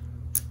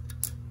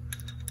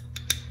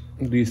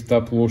 These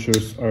top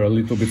washers are a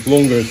little bit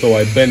longer, so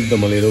I bent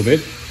them a little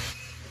bit.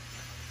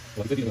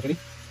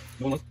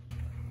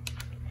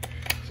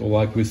 So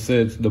like we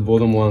said, the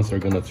bottom ones are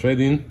gonna thread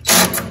in.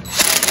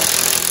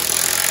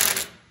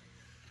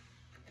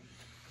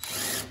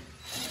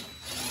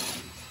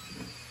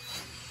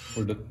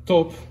 For the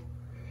top,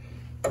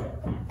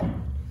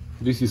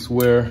 this is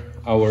where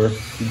our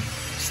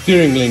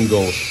steering link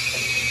goes.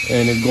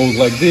 And it goes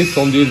like this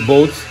on these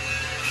boats.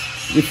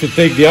 If you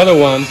take the other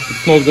one,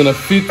 it's not gonna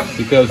fit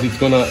because it's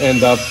gonna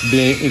end up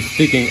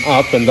sticking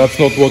up, and that's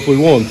not what we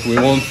want. We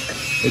want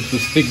it to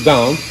stick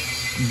down,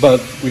 but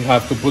we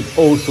have to put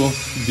also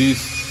these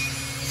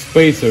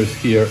spacers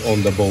here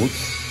on the boats,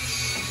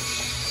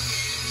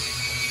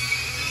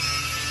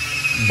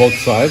 both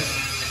sides.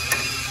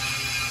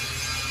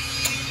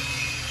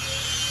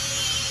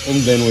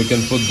 And then we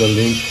can put the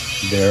link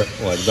there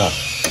like that.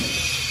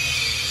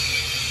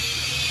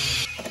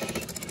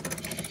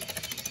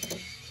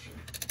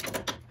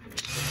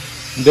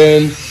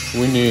 Then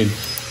we need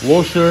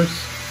washers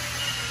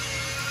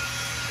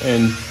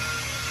and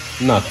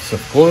nuts,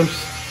 of course,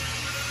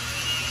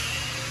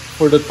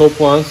 for the top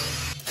ones.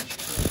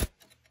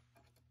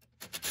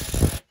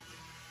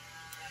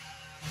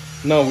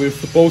 Now we're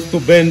supposed to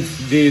bend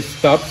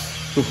these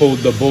tabs to hold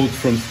the boat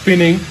from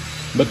spinning,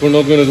 but we're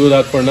not going to do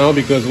that for now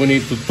because we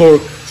need to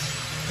torque,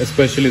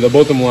 especially the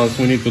bottom ones.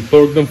 We need to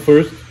torque them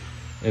first,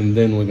 and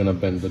then we're going to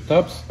bend the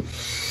tabs.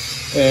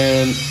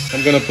 And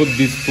I'm going to put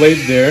this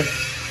plate there.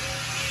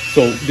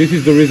 So this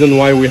is the reason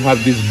why we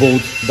have this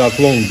boat that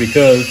long,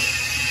 because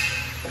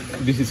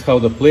this is how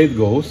the plate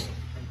goes,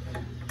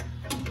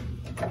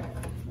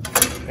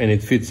 and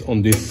it fits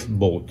on this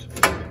boat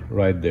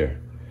right there.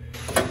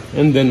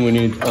 And then we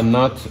need a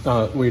nut,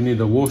 we need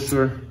a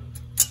washer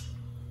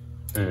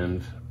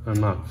and a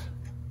nut,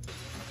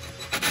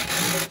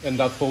 and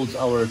that holds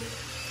our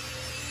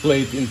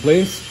plate in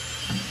place.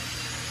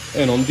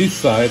 And on this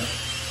side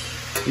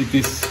it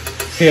is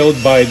held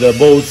by the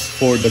bolts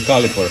for the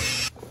caliper.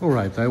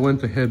 Alright, I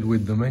went ahead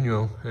with the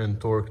manual and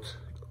torqued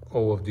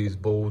all of these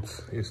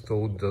bolts,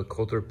 installed the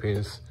cotter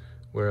pins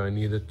where I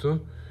needed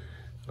to.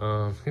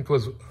 It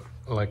was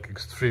like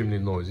extremely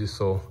noisy,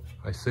 so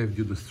I saved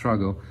you the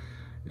struggle.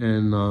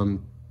 And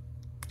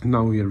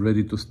now we are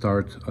ready to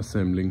start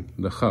assembling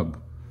the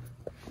hub.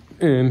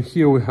 And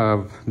here we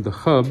have the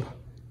hub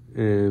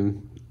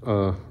and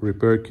a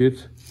repair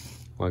kit.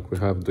 Like we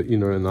have the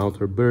inner and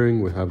outer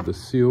bearing, we have the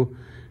seal.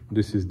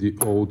 This is the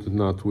old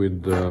nut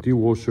with the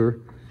T-washer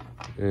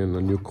and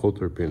a new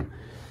cotter pin.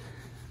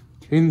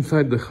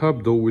 Inside the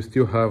hub though, we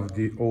still have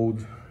the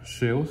old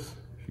shells,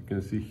 if you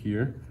can see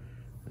here,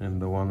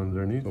 and the one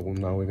underneath. So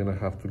now we're gonna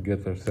have to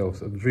get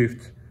ourselves a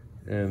drift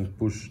and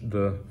push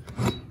the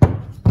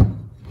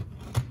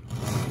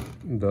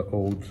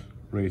old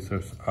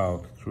racers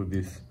out through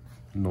these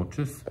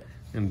notches,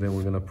 and then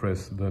we're gonna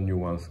press the new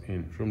ones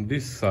in. From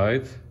this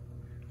side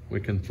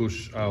we can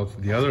push out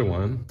the other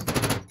one.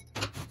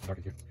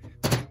 Okay.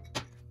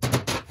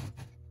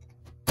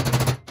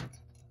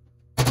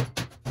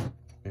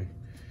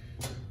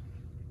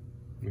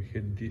 We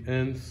hit the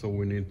end, so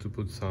we need to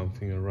put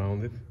something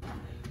around it,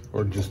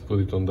 or just put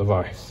it on the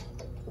vise.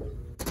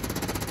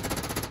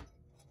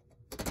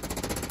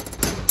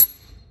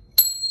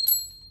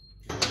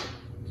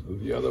 So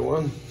the other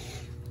one.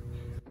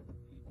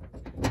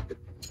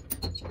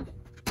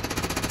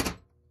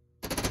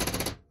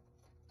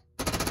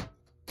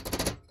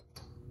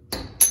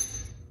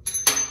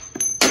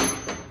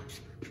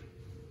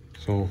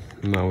 So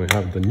now we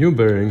have the new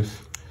bearings.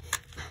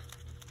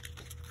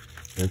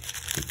 Let's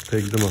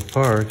take them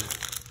apart,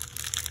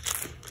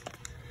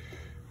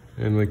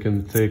 and we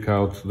can take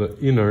out the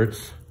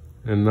innards,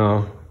 and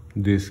now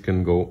this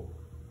can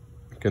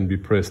be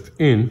pressed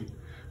in,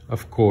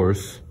 of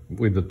course,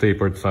 with the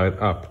tapered side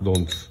up.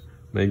 Don't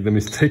make the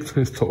mistake to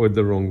install it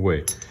the wrong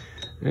way.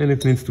 And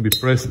it needs to be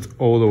pressed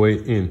all the way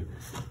in.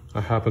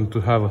 I happen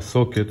to have a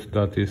socket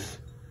that is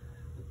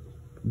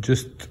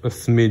just a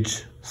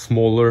smidge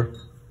smaller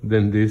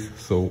than this,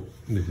 so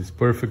this is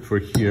perfect for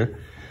here.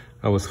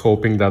 I was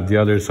hoping that the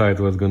other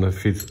side was gonna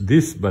fit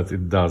this, but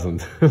it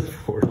doesn't,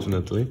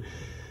 unfortunately.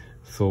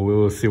 So we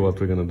will see what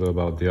we're gonna do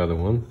about the other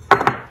one.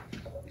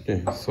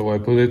 Okay, so I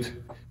put it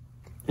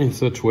in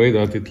such way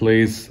that it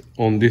lays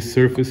on this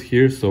surface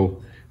here,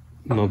 so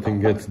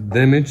nothing gets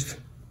damaged.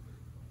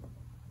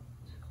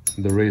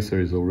 The racer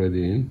is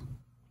already in.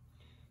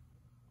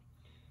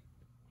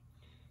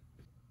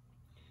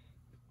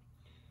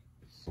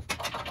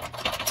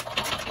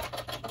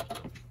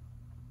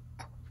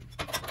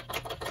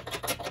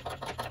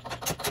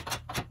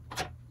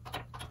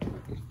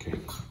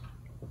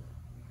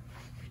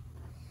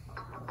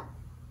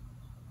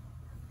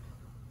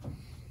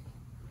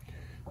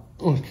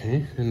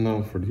 Okay, and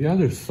now for the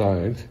other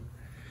side,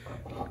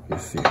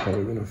 let's see how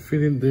we're gonna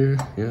fit it there.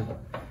 Yeah,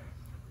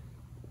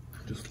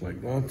 just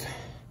like that.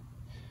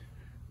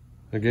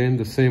 again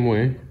the same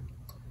way.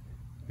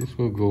 This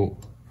will go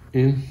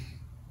in.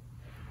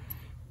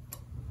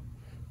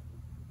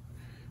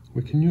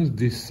 We can use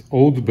this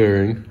old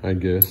bearing, I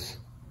guess.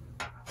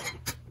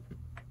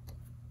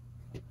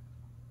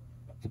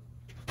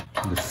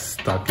 The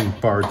stacking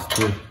part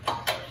too,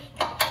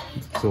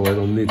 so I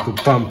don't need to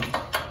pump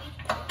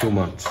too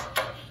much.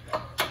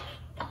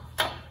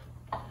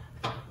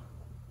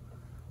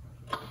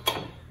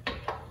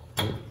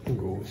 It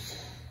goes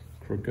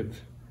crooked.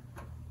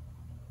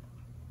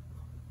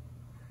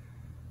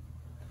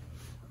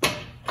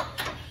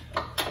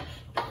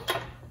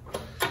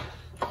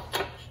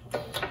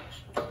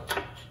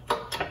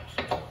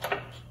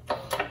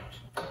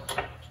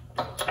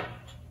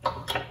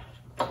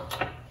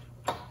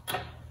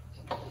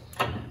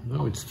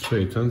 Now it's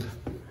straightened,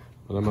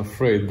 but I'm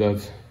afraid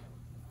that,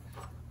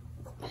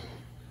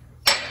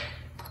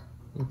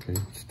 okay,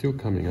 it's still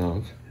coming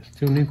out. I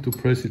still need to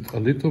press it a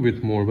little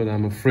bit more, but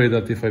I'm afraid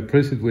that if I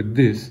press it with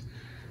this,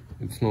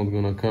 it's not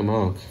gonna come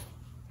out.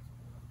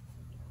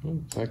 Well,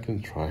 I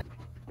can try.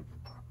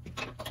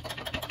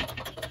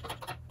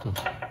 Oh.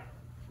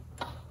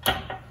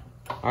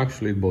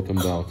 Actually, it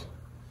bottomed out.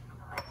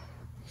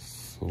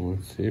 So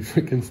let's see if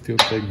we can still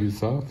take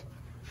this out.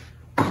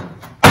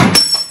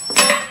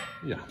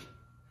 Yeah.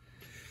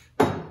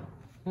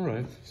 All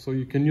right, so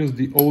you can use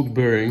the old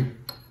bearing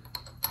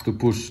to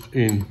push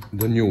in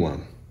the new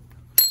one.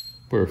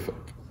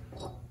 Perfect.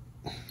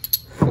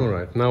 All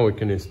right, now we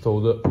can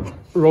install the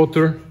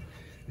rotor,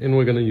 and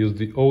we're gonna use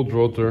the old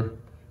rotor,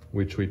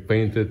 which we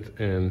painted,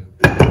 and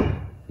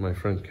my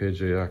friend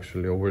KJ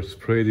actually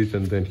oversprayed it,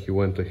 and then he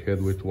went ahead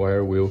with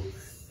wire wheel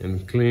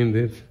and cleaned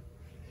it.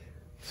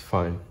 It's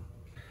fine.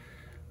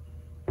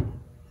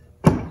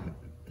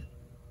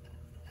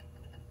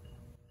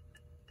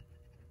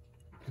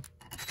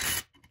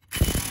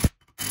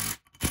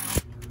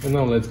 And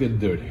now let's get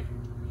dirty.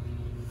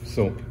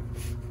 So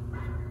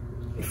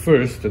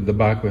first, at the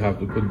back we have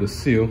to put the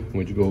seal,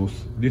 which goes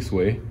this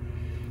way,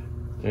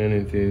 and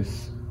it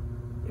is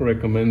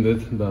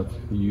recommended that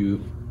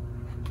you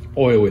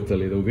oil it a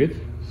little bit.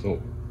 So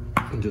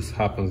it just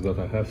happens that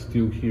I have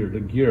still here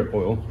the gear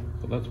oil,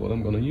 so that's what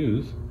I'm gonna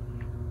use.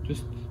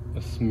 Just a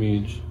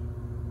smidge,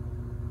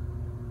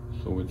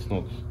 so it's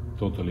not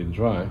totally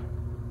dry.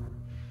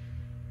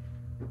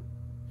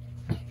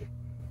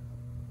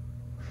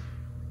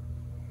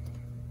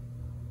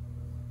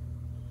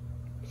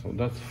 So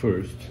that's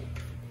first.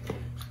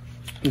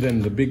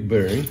 Then the big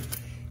bearing,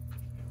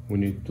 we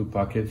need to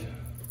pack it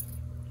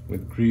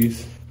with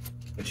grease,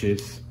 which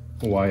is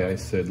why I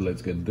said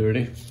let's get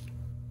dirty.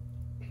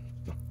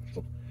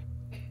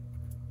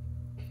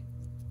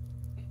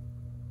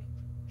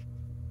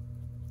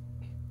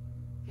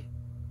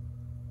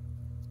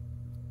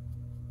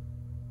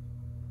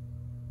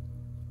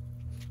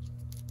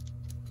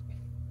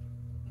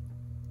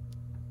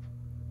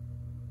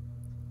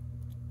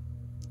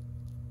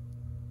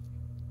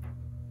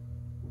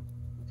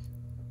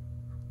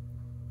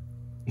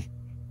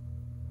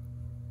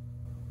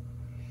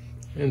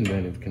 And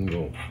then it can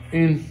go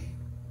in.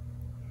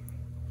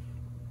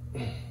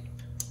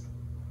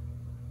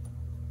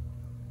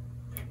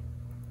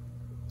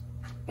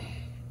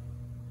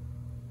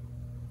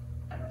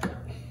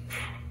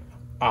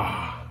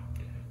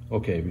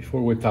 Okay,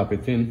 before we tap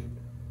it in,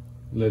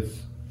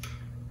 let's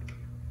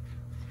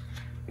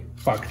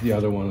pack the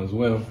other one as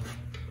well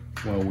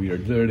while we are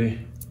dirty.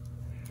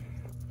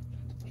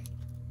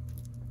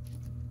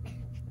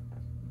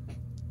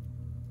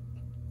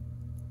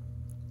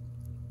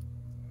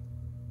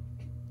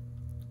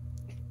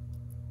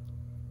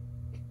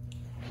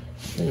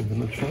 I'm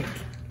gonna try to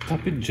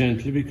tap it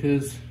gently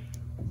because,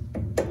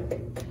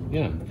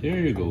 yeah, there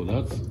you go,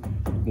 that's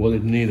what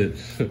it needed.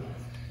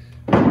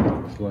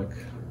 It's like,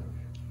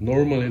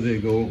 normally they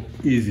go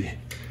easy.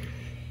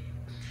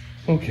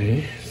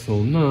 Okay,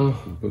 so now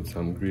I'll put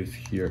some grease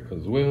here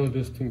as well,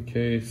 just in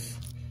case.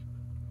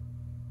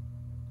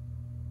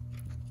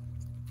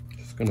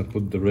 Just gonna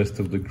put the rest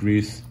of the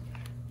grease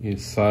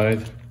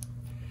inside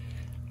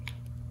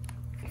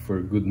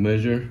for good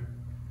measure.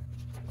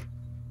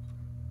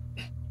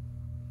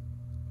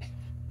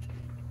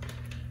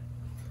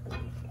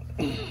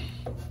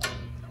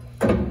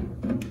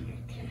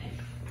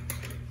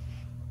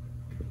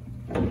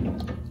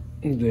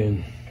 And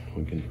then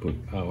we can put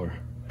our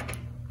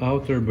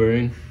outer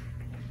bearing,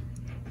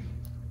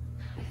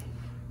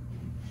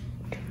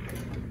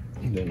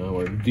 and then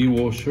our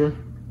D-washer,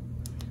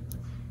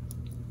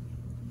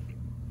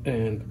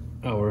 and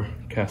our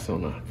castle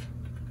nut.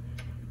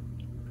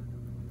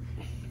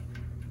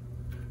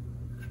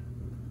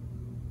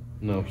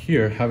 Now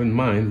here, have in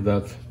mind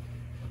that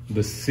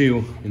the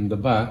seal in the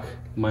back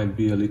might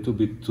be a little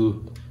bit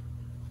too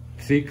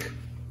thick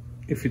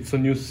if it's a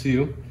new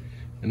seal,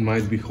 and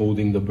might be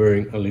holding the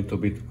bearing a little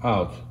bit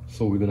out.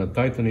 So we're gonna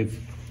tighten it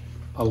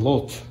a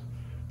lot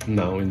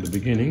now in the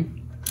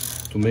beginning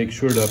to make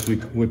sure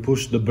that we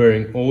push the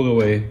bearing all the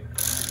way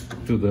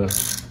to the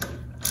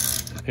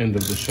end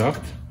of the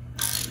shaft,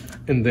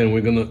 and then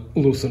we're gonna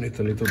loosen it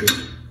a little bit.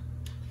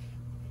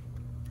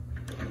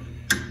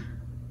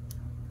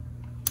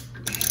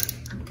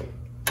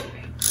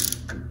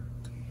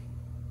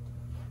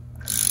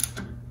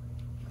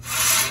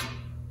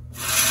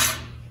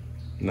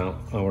 Now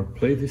our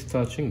plate is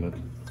touching, but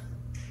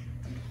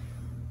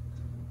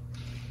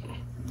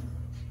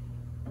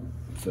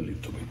it's a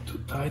little bit too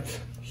tight.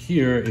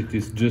 Here it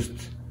is just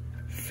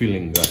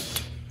filling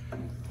that.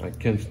 I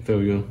can't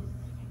tell you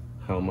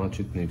how much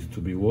it needs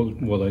to be.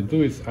 What I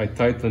do is I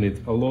tighten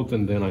it a lot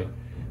and then I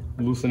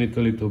loosen it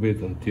a little bit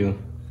until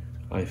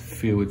I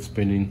feel it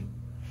spinning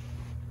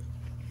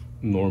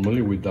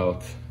normally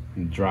without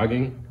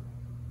dragging,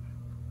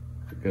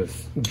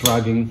 because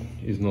dragging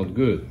is not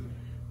good.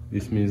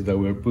 This means that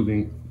we're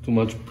putting too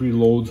much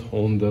preload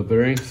on the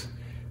bearings.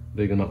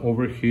 They're gonna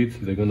overheat,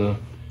 they're gonna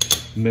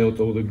melt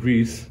all the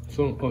grease.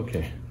 So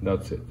okay,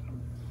 that's it.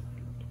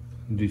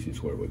 This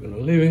is where we're gonna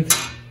leave it.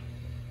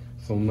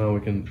 So now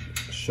we can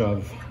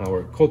shove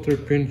our cotter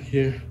pin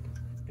here.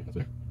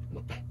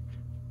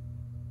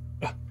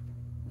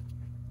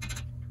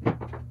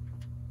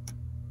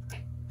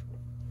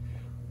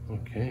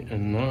 Okay,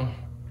 and now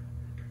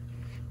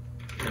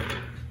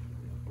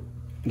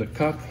the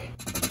cap.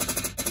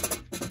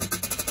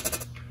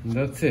 And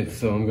that's it.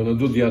 So I'm gonna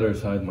do the other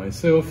side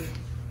myself.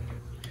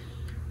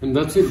 And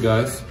that's it,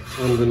 guys.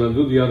 I'm gonna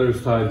do the other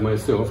side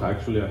myself.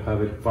 Actually, I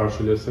have it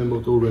partially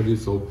assembled already,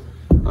 so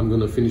I'm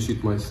gonna finish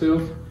it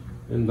myself.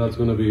 And that's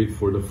gonna be it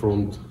for the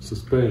front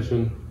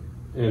suspension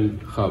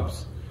and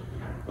hubs.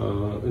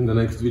 In the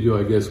next video,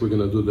 I guess we're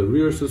gonna do the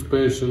rear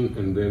suspension,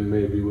 and then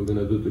maybe we're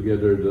gonna do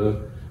together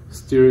the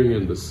steering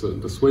and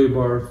the sway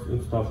bars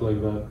and stuff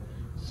like that.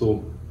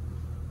 So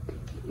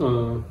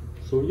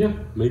yeah,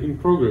 making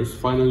progress.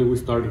 Finally, we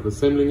started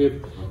assembling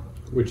it,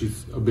 which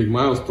is a big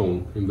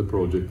milestone in the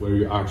project, where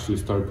you actually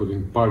start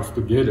putting parts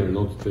together,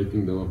 not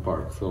taking them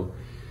apart. So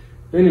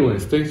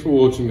anyways, thanks for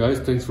watching, guys.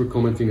 Thanks for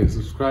commenting and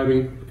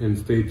subscribing, and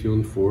stay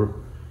tuned for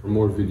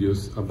more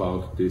videos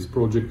about this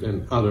project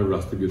and other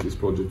Rusty Beauties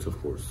projects,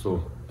 of course.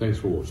 So thanks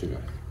for watching,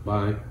 guys.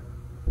 Bye.